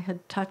vision I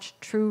had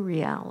touched true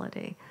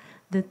reality,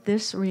 that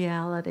this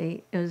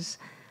reality is,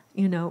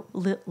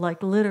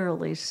 like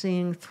literally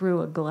seeing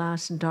through a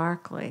glass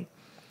darkly.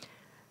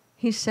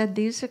 He said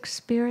these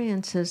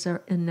experiences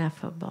are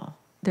ineffable.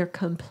 They're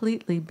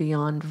completely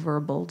beyond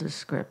verbal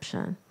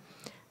description.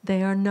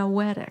 They are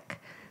noetic.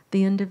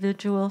 The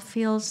individual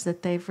feels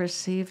that they've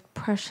received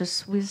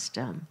precious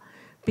wisdom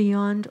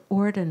beyond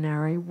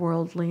ordinary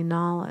worldly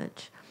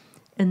knowledge,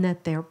 and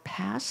that they're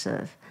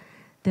passive,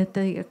 that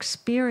the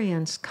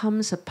experience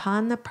comes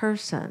upon the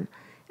person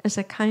as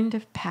a kind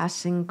of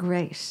passing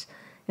grace.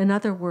 In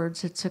other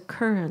words, its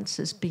occurrence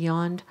is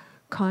beyond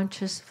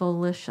conscious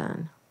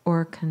volition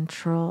or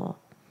control.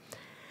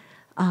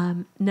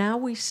 Now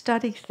we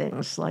study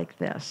things like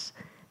this.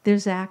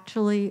 There's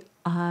actually,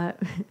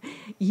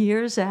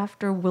 years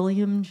after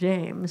William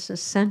James, a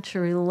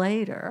century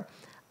later,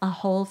 a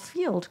whole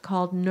field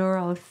called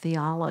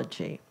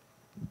neurotheology.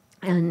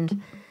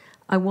 And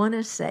I want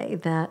to say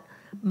that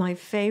my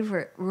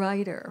favorite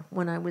writer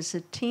when I was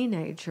a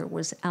teenager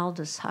was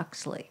Aldous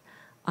Huxley.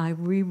 I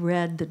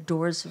reread The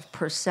Doors of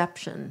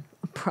Perception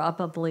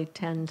probably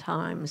 10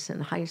 times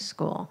in high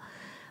school.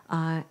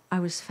 I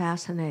was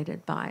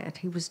fascinated by it.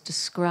 He was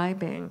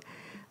describing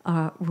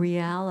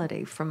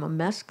reality from a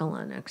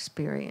mescaline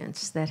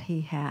experience that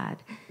he had.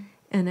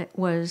 And it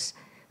was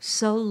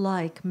so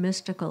like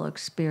mystical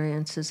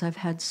experiences. I've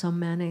had so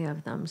many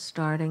of them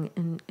starting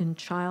in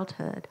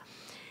childhood.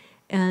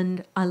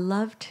 And I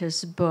loved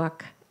his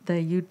book,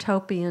 the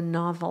utopian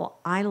novel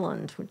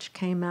Island, which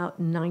came out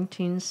in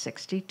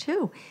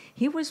 1962.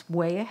 He was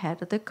way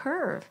ahead of the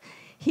curve.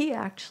 He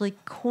actually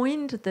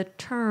coined the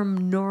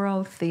term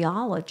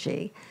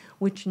neurotheology,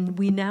 which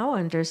we now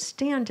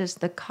understand as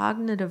the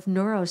cognitive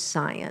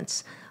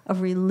neuroscience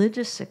of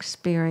religious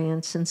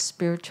experience and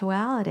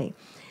spirituality.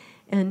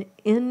 And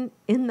in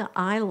the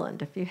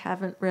Island, if you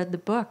haven't read the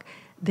book,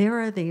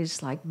 there are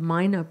these like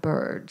myna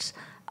birds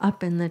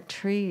up in the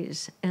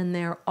trees, and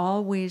they're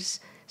always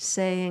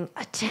saying,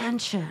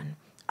 attention,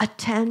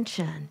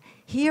 attention,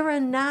 here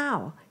and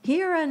now,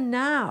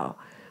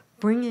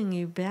 bringing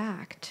you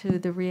back to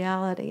the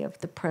reality of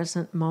the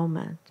present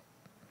moment.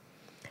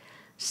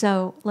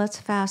 So let's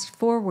fast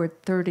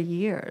forward 30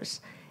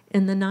 years.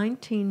 In the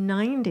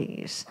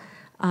 1990s,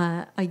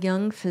 a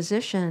young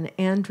physician,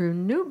 Andrew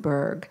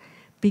Newberg,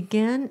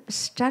 began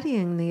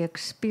studying the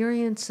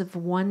experience of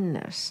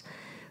oneness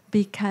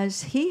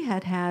because he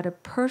had had a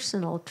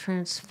personal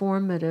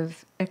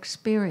transformative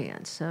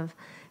experience of,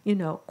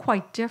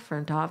 quite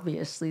different,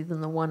 obviously,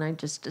 than the one I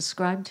just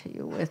described to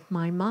you with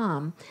my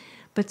mom,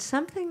 but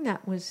something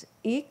that was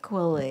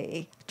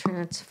equally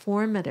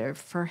transformative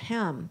for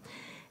him.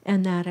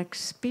 And that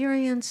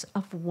experience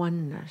of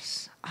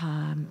oneness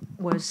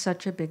was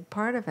such a big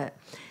part of it.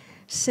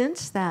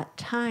 Since that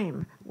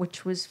time,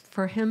 which was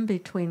for him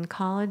between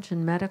college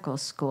and medical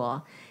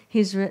school,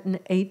 he's written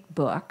 8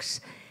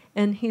 books,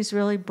 and he's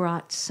really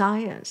brought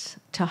science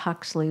to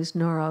Huxley's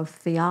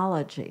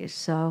neurotheology.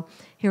 So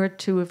here are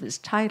 2 of his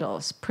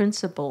titles: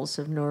 Principles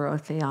of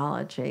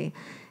Neurotheology,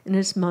 in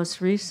his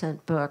most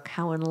recent book,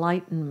 How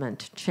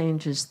Enlightenment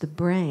Changes the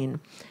Brain,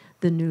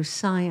 The New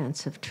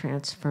Science of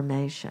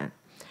Transformation.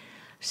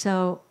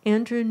 So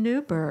Andrew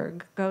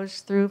Newberg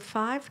goes through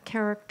 5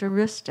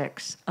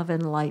 characteristics of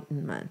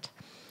enlightenment.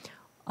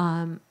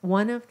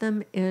 One of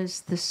them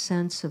is the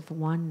sense of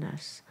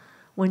oneness.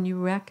 When you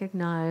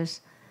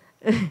recognize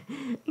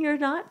you're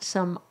not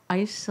some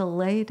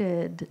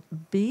isolated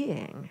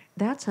being.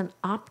 That's an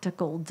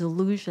optical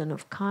delusion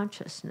of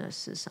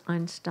consciousness, as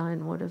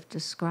Einstein would have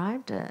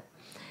described it.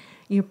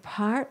 You're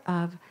part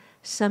of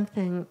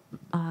something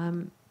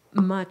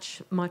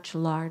much, much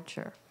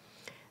larger.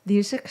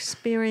 These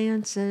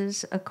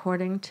experiences,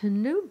 according to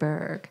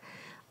Newberg,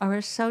 are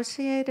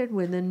associated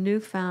with a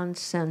newfound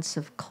sense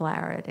of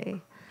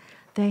clarity.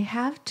 They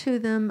have to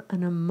them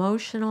an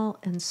emotional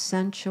and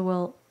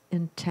sensual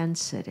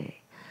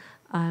intensity.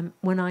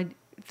 When I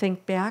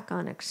think back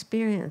on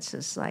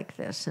experiences like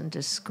this and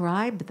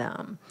describe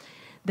them,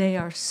 they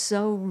are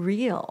so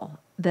real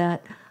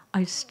that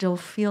I still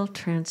feel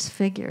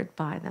transfigured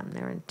by them.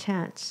 They're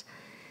intense.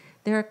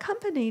 They're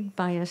accompanied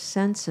by a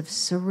sense of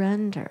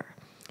surrender,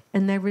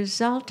 and they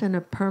result in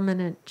a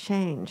permanent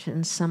change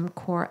in some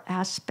core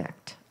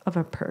aspect of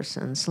a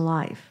person's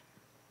life.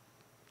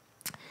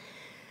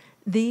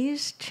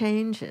 These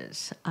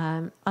changes,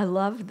 I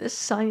love this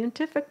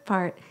scientific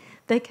part,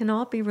 they can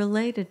all be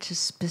related to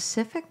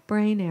specific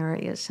brain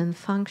areas and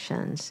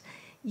functions,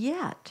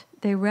 yet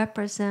they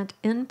represent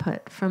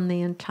input from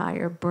the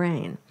entire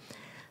brain.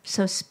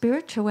 So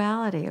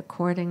spirituality,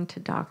 according to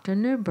Dr.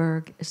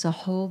 Newberg, is a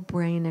whole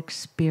brain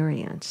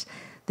experience.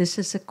 This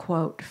is a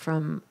quote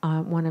from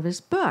one of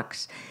his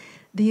books.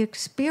 The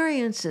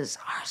experiences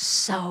are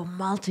so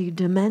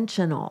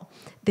multidimensional.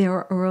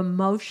 There are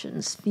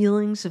emotions,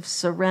 feelings of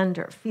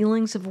surrender,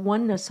 feelings of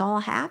oneness all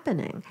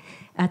happening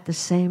at the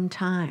same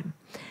time.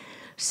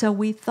 So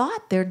we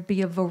thought there'd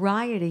be a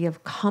variety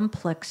of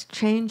complex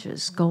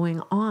changes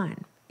going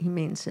on, he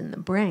means in the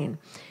brain.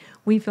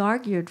 We've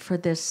argued for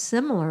this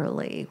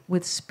similarly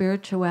with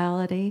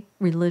spirituality,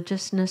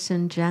 religiousness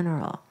in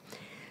general.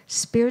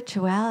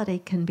 Spirituality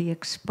can be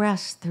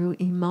expressed through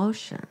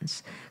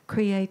emotions,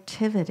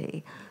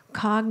 creativity,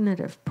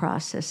 cognitive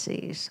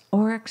processes,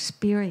 or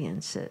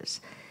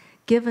experiences.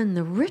 Given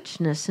the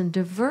richness and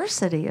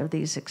diversity of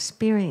these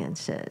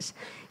experiences,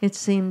 it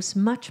seems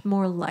much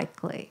more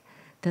likely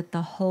that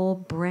the whole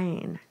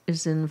brain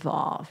is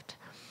involved.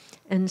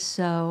 And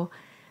so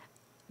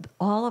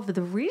all of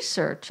the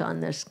research on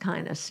this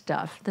kind of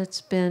stuff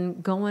that's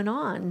been going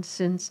on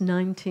since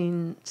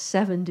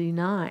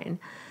 1979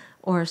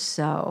 or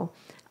so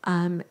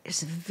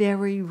is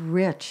very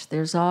rich.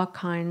 There's all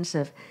kinds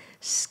of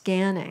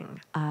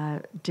scanning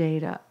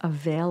data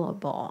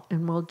available,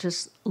 and we'll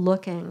just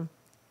look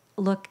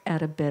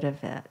at a bit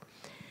of it.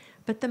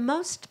 But the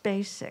most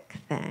basic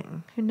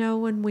thing,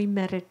 when we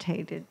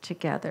meditated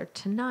together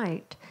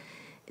tonight,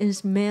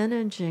 is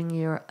managing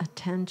your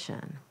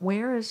attention.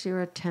 Where is your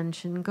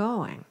attention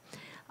going?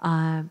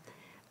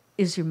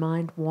 Is your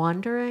mind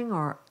wandering,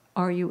 or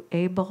are you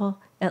able,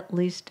 at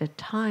least at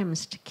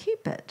times, to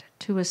keep it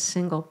to a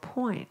single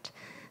point?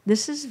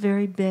 This is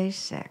very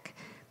basic,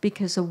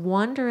 because a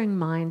wandering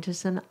mind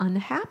is an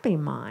unhappy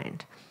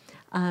mind.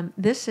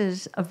 This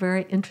is a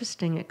very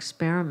interesting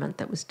experiment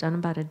that was done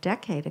about a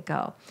decade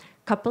ago.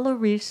 A couple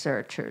of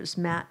researchers,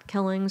 Matt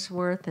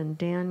Killingsworth and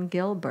Dan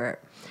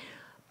Gilbert,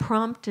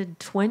 prompted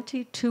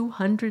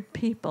 2,200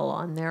 people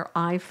on their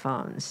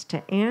iPhones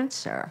to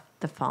answer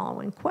the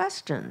following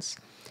questions.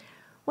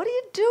 What are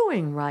you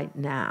doing right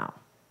now?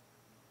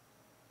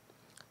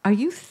 Are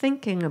you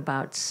thinking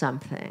about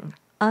something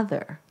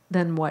other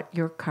than what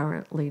you're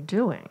currently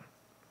doing?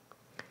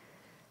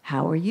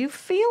 How are you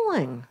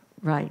feeling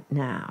right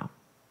now?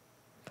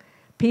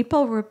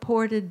 People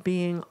reported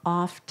being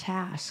off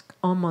task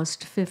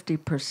almost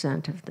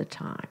 50% of the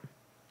time.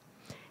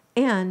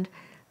 And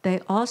they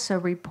also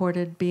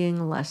reported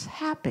being less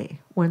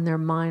happy when their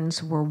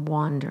minds were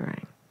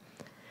wandering.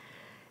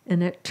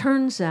 And it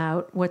turns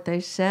out what they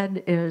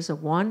said is a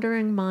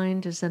wandering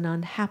mind is an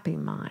unhappy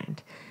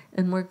mind.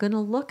 And we're going to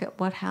look at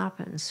what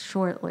happens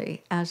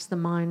shortly as the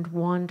mind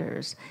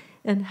wanders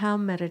and how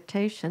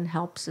meditation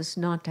helps us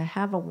not to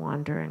have a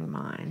wandering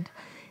mind.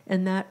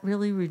 And that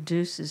really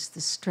reduces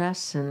the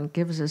stress and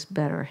gives us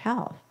better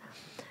health.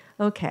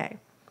 Okay,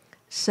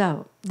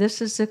 so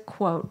this is a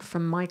quote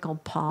from Michael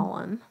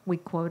Pollan. We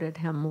quoted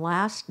him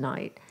last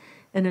night,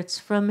 and it's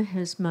from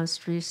his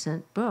most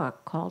recent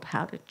book called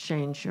How to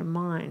Change Your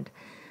Mind.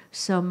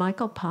 So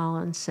Michael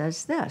Pollan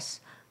says this: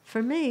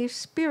 "For me,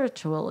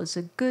 spiritual is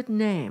a good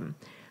name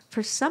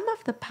for some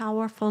of the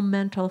powerful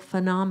mental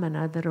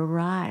phenomena that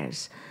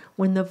arise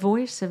when the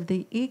voice of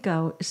the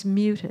ego is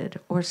muted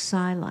or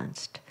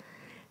silenced.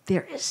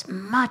 There is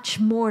much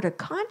more to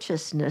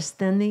consciousness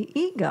than the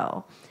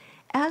ego,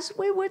 as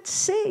we would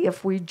see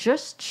if we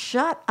just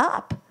shut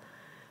up.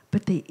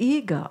 But the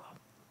ego,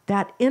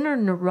 that inner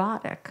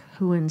neurotic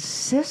who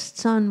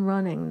insists on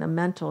running the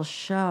mental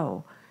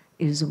show,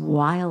 is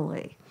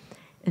wily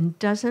and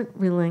doesn't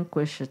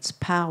relinquish its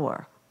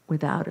power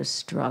without a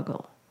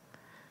struggle."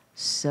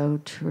 So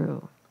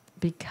true,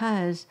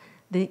 because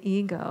the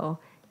ego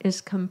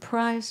is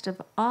comprised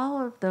of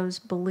all of those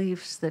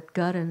beliefs that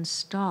got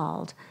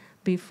installed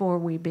before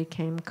we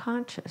became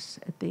conscious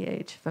at the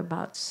age of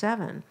about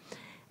 7.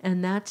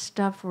 And that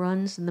stuff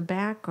runs in the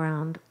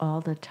background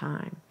all the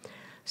time.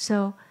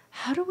 So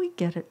how do we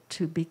get it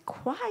to be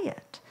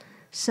quiet?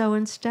 So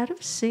instead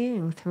of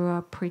seeing through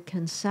our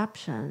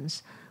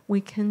preconceptions,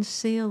 we can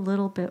see a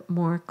little bit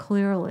more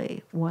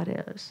clearly what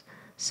is.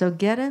 So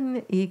getting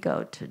the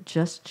ego to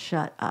just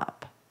shut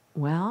up.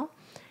 Well,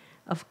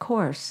 of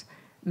course,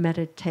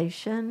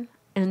 meditation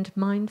and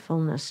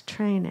mindfulness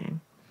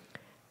training.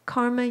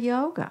 Karma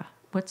yoga,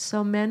 what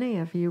so many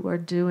of you are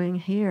doing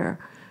here,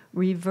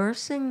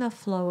 reversing the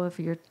flow of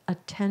your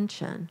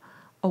attention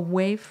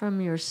away from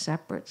your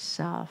separate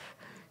self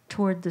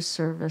toward the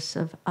service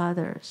of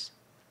others.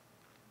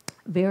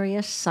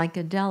 Various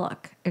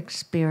psychedelic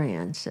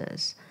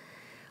experiences.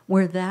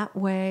 We're that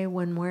way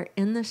when we're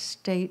in the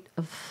state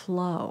of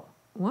flow.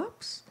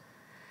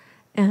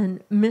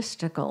 And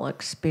mystical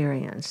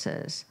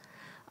experiences.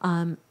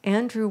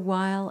 Andrew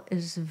Weil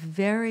is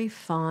very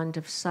fond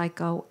of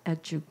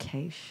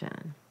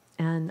psychoeducation,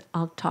 and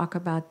I'll talk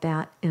about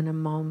that in a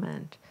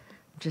moment.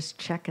 Just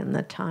checking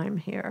the time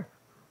here.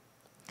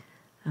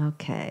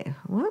 Okay,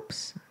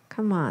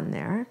 come on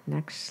there,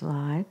 next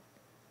slide.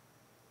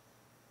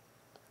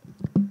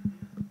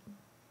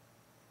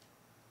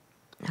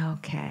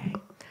 Okay.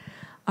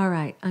 All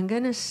right, I'm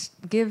going to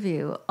give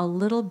you a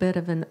little bit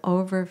of an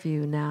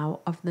overview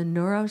now of the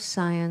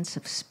neuroscience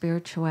of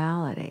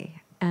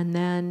spirituality, and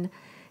then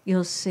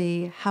you'll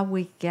see how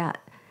we get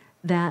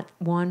that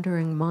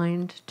wandering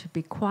mind to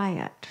be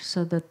quiet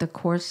so that the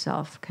core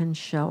self can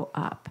show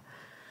up.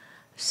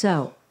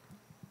 So,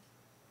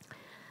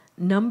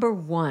 number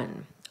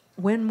 1,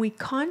 when we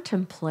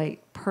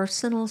contemplate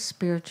personal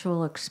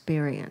spiritual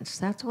experience,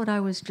 that's what I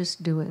was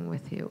just doing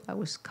with you. I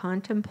was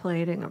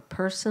contemplating a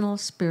personal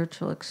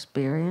spiritual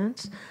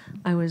experience.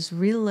 I was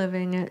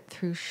reliving it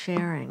through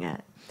sharing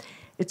it.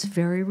 It's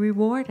very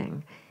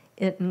rewarding.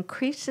 It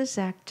increases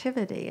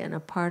activity in a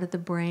part of the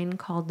brain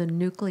called the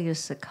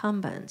nucleus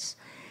accumbens,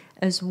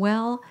 as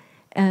well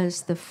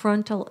as the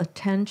frontal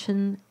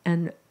attention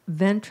and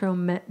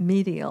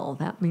ventromedial,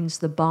 that means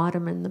the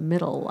bottom and the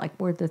middle, like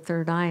where the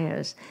third eye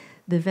is,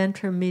 the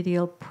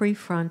ventromedial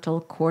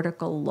prefrontal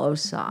cortical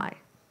loci,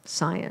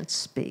 science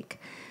speak.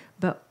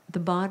 But the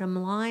bottom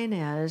line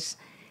is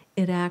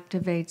it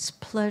activates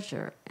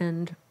pleasure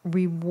and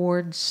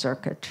reward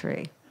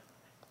circuitry.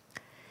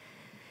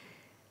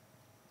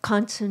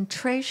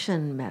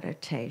 Concentration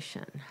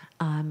meditation,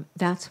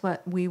 that's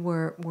what we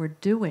were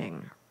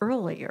doing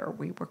earlier.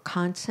 We were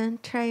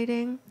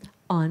concentrating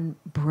on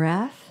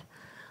breath,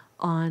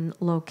 on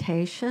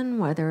location,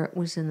 whether it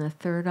was in the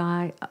third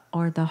eye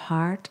or the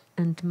heart,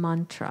 and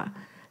mantra.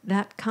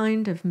 That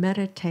kind of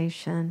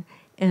meditation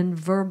and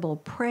verbal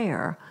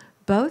prayer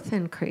both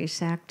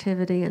increase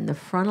activity in the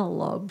frontal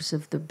lobes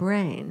of the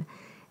brain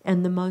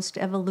and the most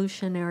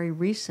evolutionary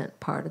recent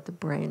part of the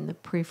brain, the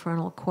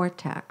prefrontal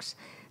cortex.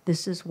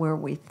 This is where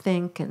we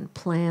think and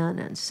plan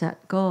and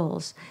set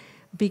goals,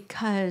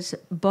 because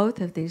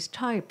both of these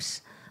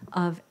types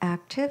of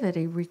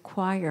activity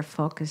require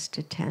focused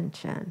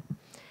attention.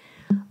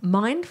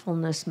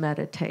 Mindfulness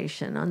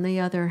meditation, on the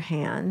other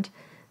hand,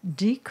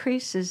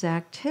 decreases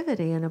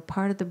activity in a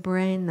part of the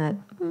brain that,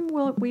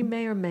 well, we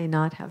may or may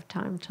not have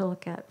time to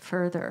look at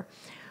further,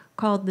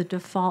 called the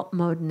default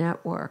mode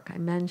network. I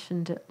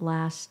mentioned it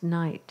last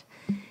night.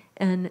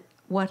 And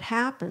what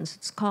happens,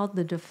 it's called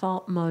the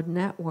default mode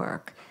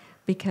network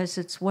because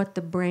it's what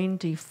the brain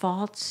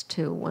defaults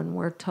to when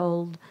we're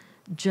told,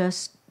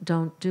 just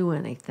don't do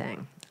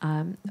anything.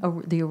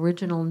 The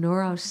original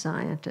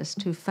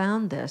neuroscientist who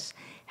found this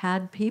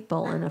had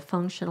people in a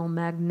functional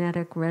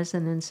magnetic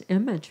resonance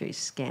imagery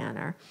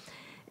scanner,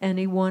 And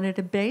he wanted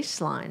a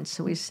baseline.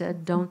 So he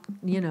said, don't,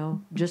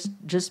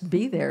 just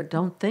be there.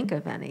 Don't think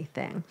of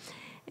anything.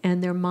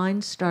 And their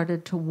minds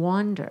started to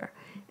wander.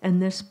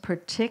 And this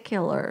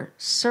particular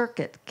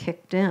circuit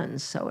kicked in.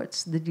 So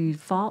it's the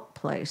default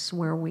place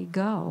where we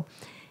go.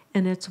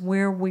 And it's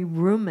where we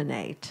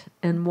ruminate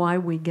and why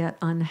we get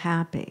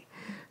unhappy.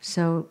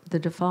 So the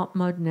default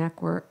mode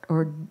network,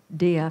 or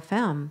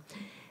DFM,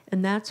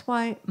 and that's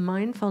why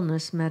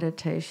mindfulness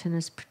meditation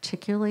is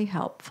particularly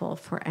helpful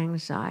for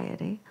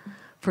anxiety,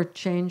 for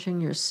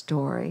changing your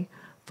story,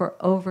 for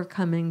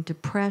overcoming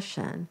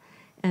depression,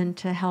 and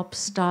to help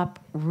stop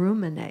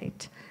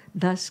ruminate,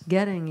 thus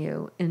getting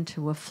you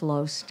into a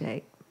flow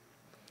state.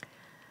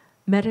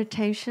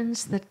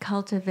 Meditations that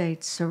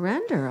cultivate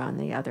surrender, on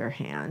the other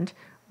hand,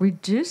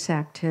 reduce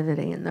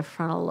activity in the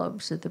frontal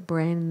lobes of the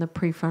brain and the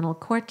prefrontal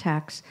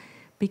cortex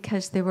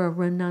because they were a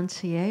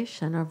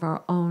renunciation of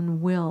our own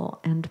will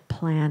and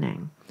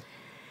planning.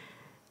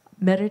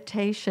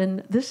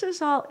 Meditation, this is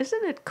all,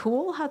 isn't it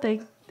cool how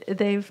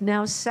they've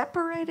now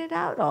separated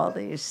out all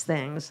these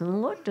things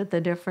and looked at the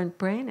different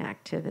brain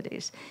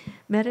activities.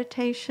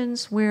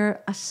 Meditations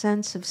where a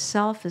sense of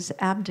self is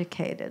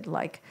abdicated,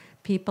 like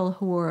people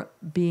who are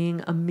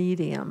being a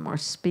medium or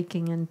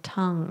speaking in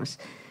tongues,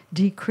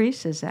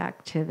 decreases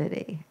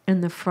activity in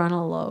the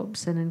frontal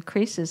lobes and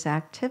increases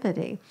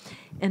activity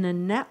in a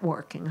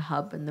networking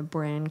hub in the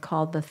brain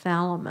called the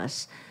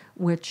thalamus,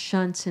 which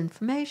shunts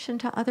information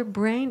to other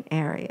brain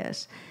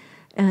areas.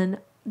 And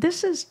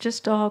this is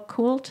just all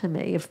cool to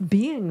me. If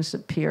beings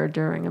appear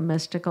during a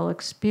mystical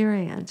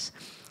experience,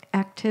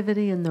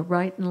 activity in the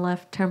right and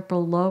left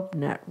temporal lobe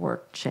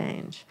network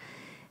change.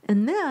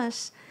 And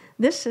this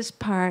is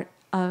part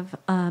of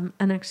an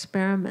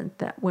experiment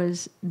that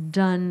was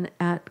done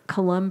at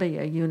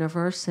Columbia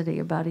University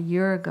about a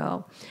year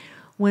ago.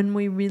 When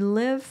we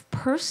relive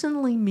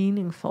personally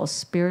meaningful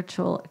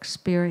spiritual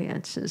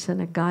experiences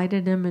in a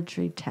guided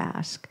imagery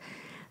task,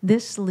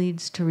 this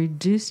leads to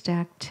reduced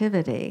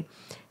activity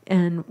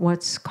in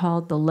what's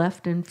called the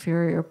left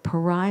inferior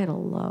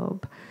parietal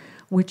lobe,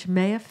 which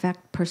may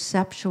affect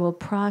perceptual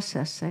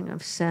processing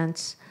of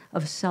sense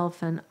of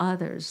self and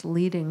others,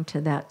 leading to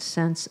that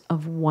sense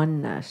of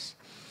oneness.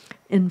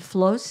 In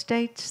flow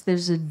states,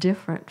 there's a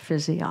different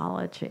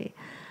physiology.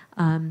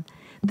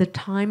 The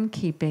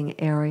timekeeping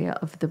area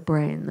of the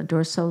brain, the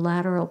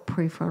dorsolateral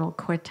prefrontal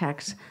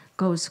cortex,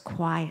 goes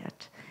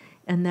quiet.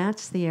 And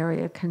that's the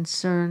area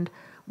concerned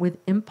with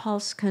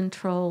impulse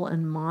control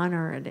and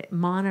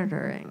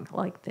monitoring,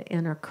 like the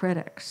inner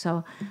critic.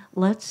 So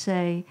let's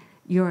say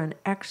you're an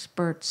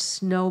expert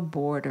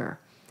snowboarder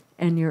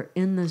and you're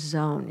in the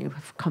zone. You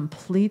have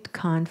complete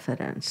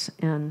confidence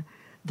in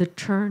the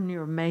turn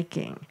you're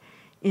making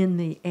in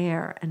the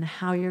air and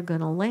how you're going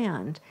to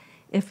land.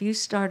 If you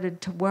started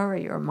to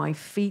worry, are my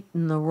feet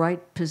in the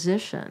right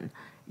position,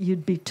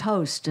 you'd be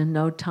toast in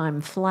no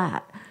time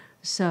flat.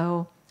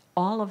 So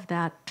all of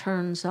that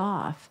turns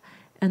off,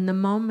 and the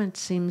moment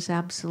seems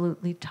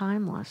absolutely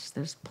timeless.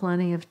 There's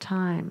plenty of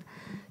time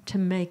to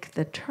make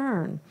the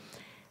turn.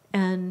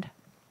 And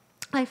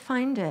I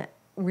find it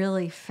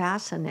really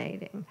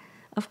fascinating.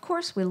 Of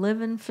course, we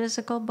live in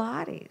physical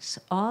bodies.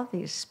 All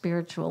these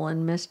spiritual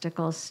and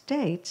mystical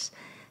states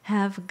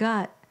have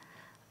got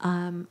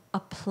a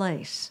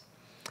place.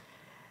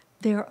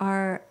 There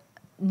are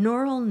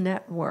neural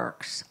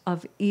networks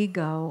of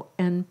ego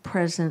and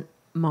present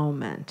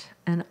moment.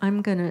 And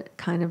I'm going to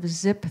kind of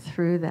zip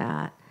through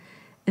that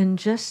and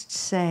just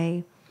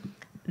say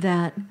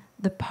that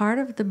the part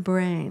of the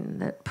brain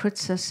that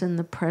puts us in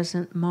the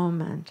present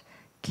moment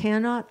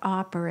cannot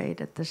operate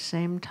at the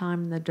same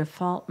time the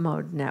default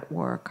mode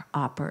network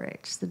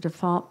operates. The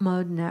default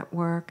mode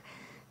network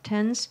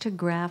tends to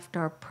graft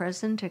our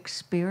present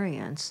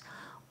experience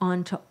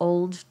onto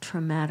old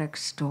traumatic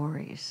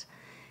stories.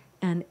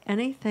 And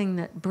anything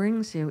that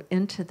brings you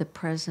into the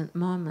present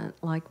moment,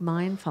 like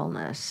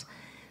mindfulness,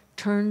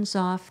 turns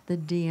off the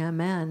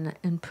DMN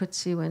and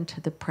puts you into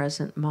the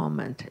present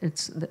moment.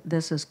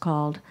 This is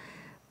called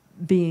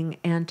being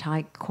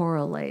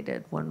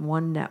anti-correlated. When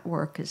one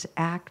network is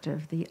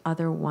active, the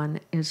other one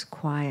is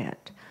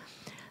quiet.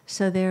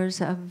 So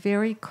there's a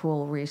very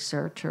cool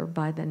researcher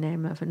by the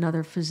name of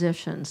another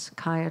physician,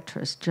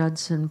 psychiatrist,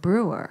 Judson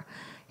Brewer.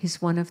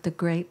 He's one of the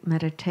great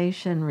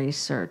meditation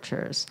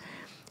researchers.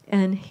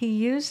 And he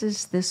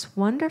uses this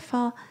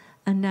wonderful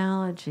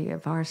analogy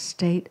of our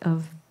state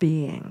of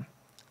being.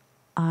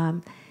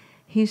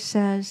 He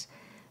says,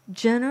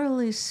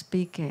 generally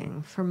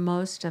speaking, for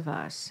most of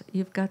us,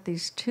 you've got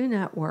these two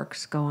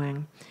networks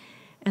going.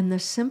 And the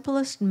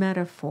simplest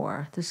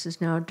metaphor, this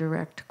is now a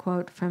direct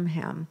quote from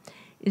him,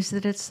 is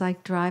that it's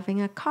like driving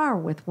a car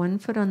with one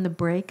foot on the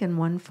brake and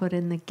one foot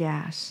in the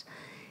gas.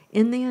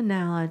 In the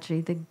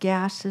analogy, the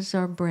gas is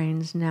our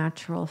brain's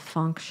natural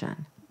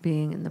function,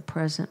 being in the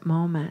present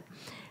moment.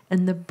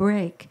 And the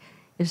brake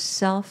is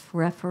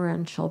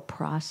self-referential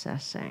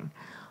processing.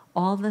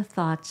 All the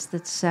thoughts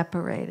that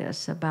separate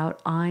us about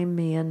I,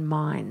 me, and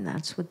mine,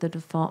 that's what the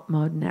default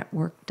mode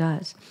network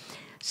does.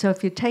 So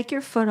if you take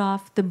your foot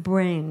off the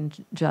brain,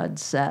 Judd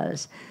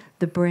says,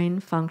 the brain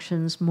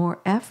functions more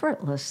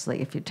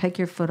effortlessly. If you take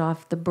your foot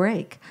off the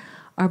brake,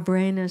 our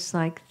brain is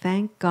like,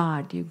 thank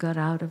God you got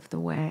out of the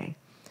way.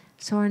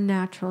 So our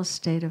natural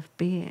state of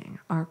being,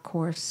 our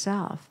core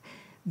self,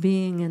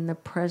 being in the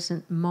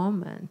present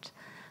moment,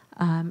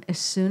 as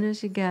soon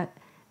as you get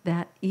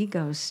that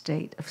ego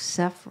state of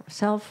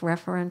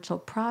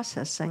self-referential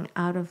processing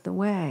out of the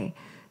way,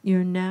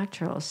 your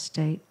natural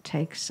state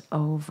takes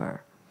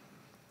over.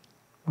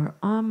 We're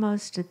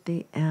almost at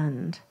the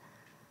end.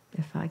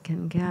 If I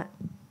can get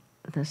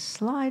the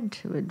slide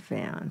to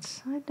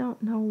advance. I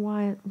don't know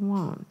why it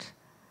won't,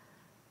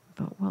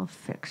 but we'll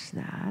fix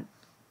that,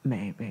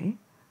 maybe,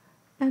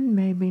 and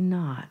maybe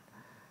not.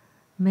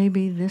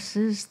 Maybe this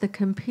is the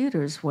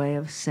computer's way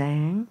of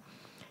saying,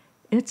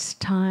 it's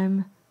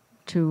time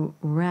to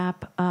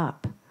wrap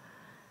up.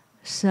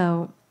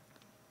 So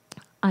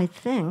I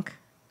think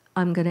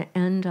I'm going to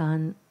end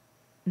on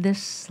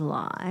this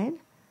slide.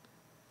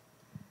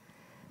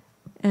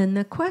 And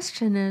the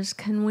question is,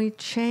 can we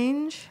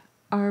change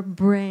our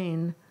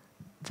brain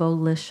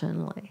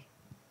volitionally?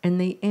 And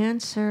the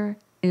answer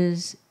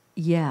is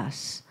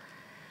yes.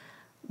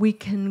 We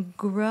can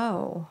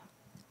grow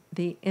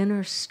the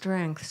inner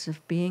strengths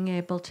of being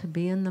able to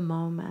be in the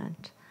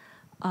moment,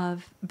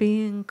 of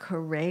being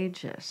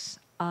courageous,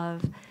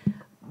 of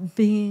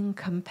being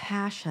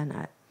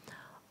compassionate.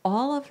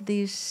 All of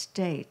these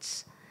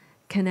states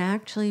can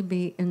actually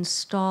be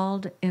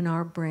installed in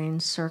our brain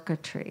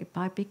circuitry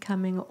by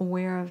becoming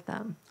aware of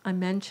them. I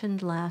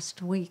mentioned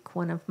last week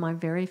one of my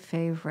very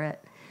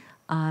favorite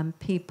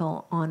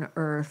people on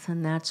earth,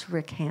 and that's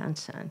Rick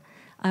Hansen.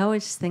 I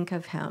always think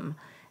of him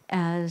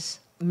as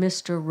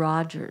Mr.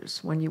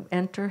 Rogers. When you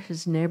enter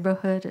his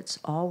neighborhood, it's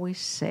always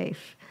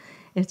safe.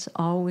 It's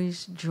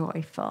always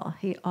joyful.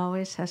 He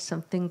always has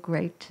something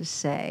great to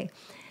say.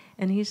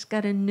 And he's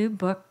got a new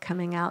book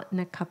coming out in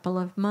a couple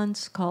of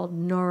months called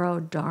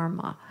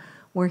Neurodharma,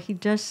 where he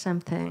does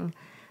something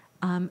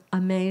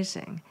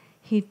amazing.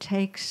 He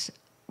takes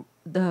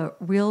the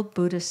real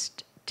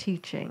Buddhist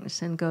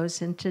teachings and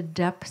goes into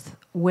depth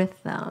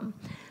with them,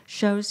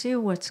 shows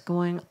you what's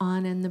going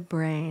on in the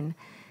brain,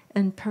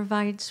 and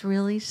provides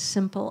really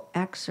simple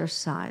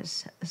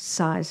exercises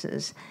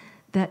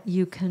that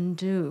you can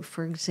do.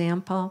 For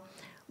example,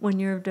 when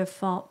your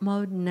default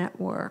mode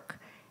network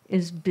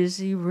is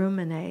busy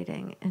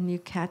ruminating and you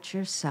catch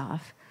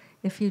yourself,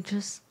 if you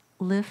just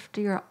lift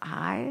your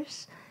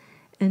eyes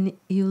and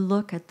you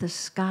look at the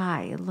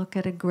sky, you look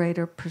at a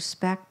greater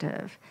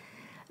perspective,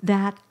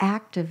 that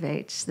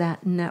activates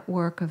that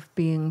network of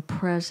being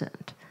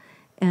present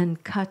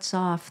and cuts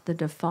off the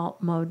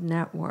default mode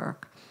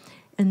network.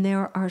 And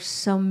there are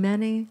so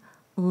many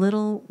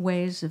little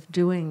ways of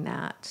doing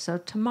that. So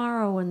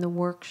tomorrow in the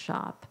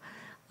workshop,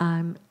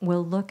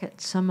 we'll look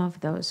at some of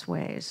those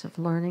ways of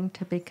learning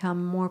to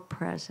become more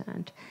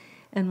present.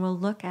 And we'll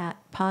look at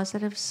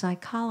positive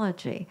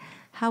psychology,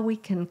 how we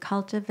can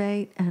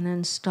cultivate and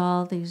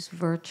install these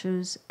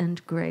virtues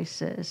and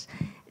graces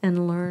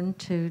and learn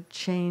to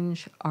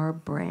change our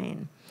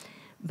brain.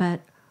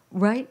 But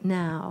right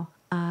now,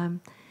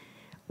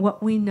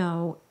 what we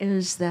know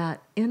is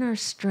that inner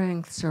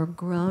strengths are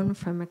grown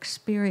from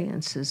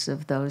experiences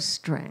of those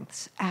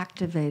strengths,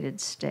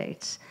 activated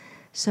states.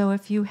 So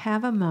if you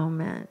have a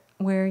moment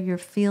where you're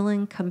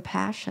feeling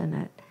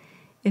compassionate,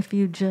 if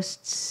you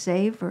just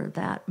savor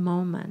that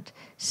moment,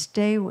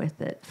 stay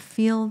with it,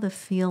 feel the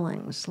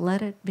feelings,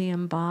 let it be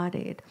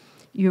embodied,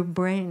 your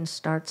brain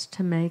starts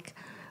to make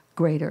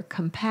greater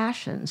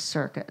compassion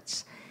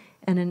circuits,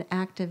 and an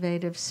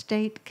activative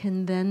state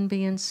can then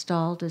be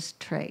installed as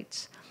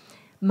traits.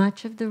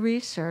 Much of the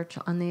research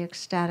on the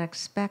ecstatic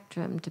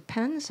spectrum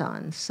depends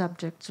on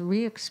subjects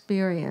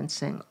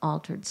re-experiencing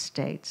altered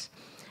states.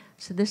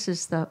 So this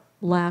is the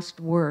last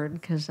word,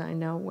 because I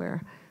know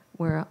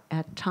we're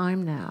at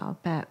time now,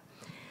 but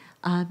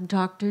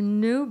Dr.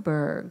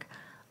 Newberg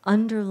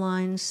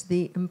underlines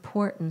the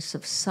importance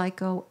of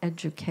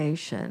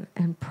psychoeducation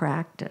and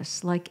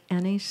practice, like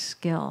any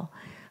skill,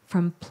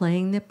 from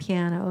playing the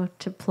piano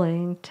to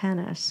playing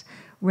tennis.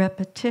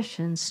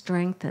 Repetition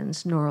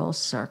strengthens neural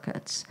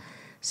circuits.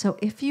 So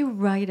if you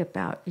write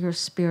about your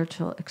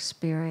spiritual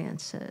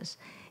experiences,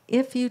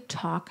 if you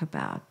talk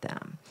about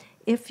them,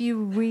 if you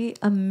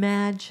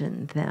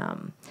reimagine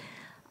them,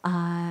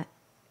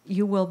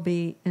 you will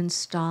be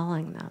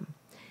installing them.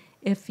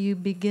 If you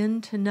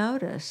begin to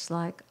notice,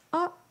 like,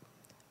 oh,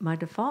 my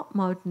default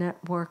mode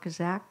network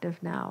is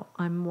active now,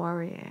 I'm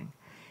worrying,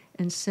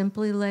 and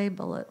simply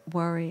label it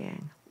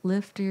worrying.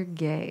 Lift your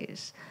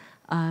gaze.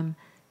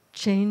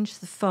 Change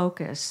the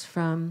focus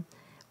from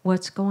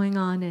what's going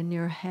on in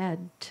your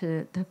head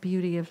to the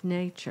beauty of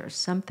nature,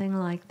 something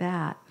like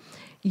that.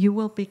 You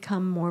will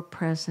become more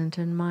present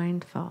and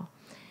mindful.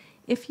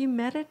 If you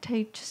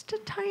meditate just a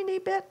tiny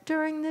bit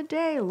during the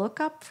day, look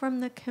up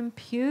from the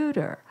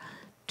computer,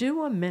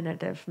 do a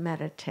minute of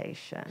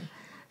meditation.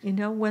 You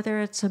know, whether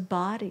it's a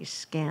body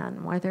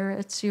scan, whether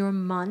it's your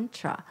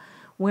mantra,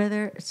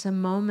 whether it's a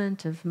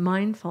moment of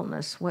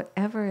mindfulness,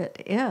 whatever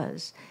it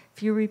is,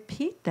 if you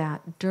repeat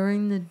that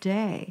during the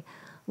day,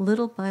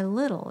 little by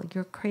little,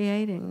 you're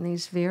creating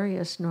these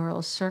various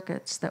neural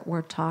circuits that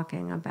we're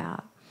talking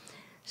about.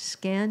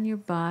 Scan your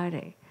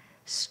body,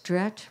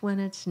 stretch when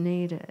it's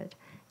needed,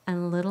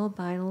 and little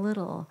by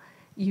little,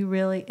 you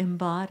really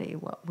embody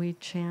what we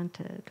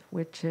chanted,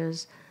 which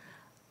is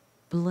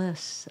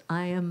bliss.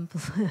 I am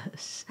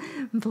bliss,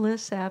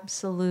 bliss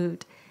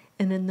absolute.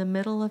 And in the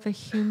middle of a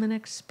human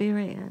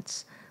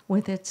experience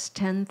with its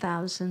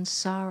 10,000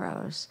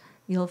 sorrows,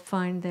 you'll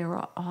find there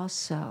are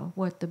also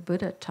what the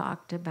Buddha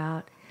talked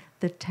about,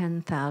 the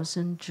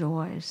 10,000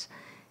 joys,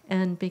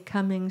 and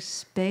becoming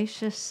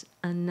spacious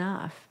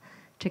enough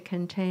to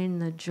contain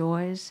the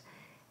joys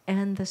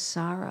and the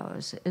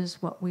sorrows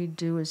is what we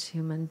do as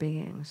human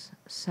beings.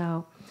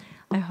 So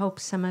I hope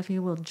some of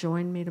you will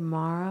join me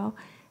tomorrow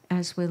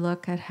as we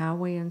look at how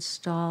we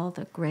install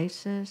the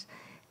graces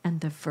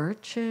and the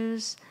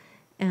virtues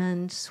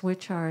and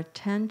switch our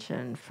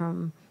attention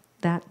from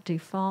that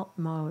default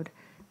mode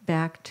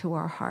back to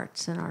our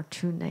hearts and our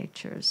true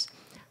natures.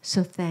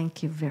 So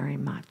thank you very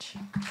much.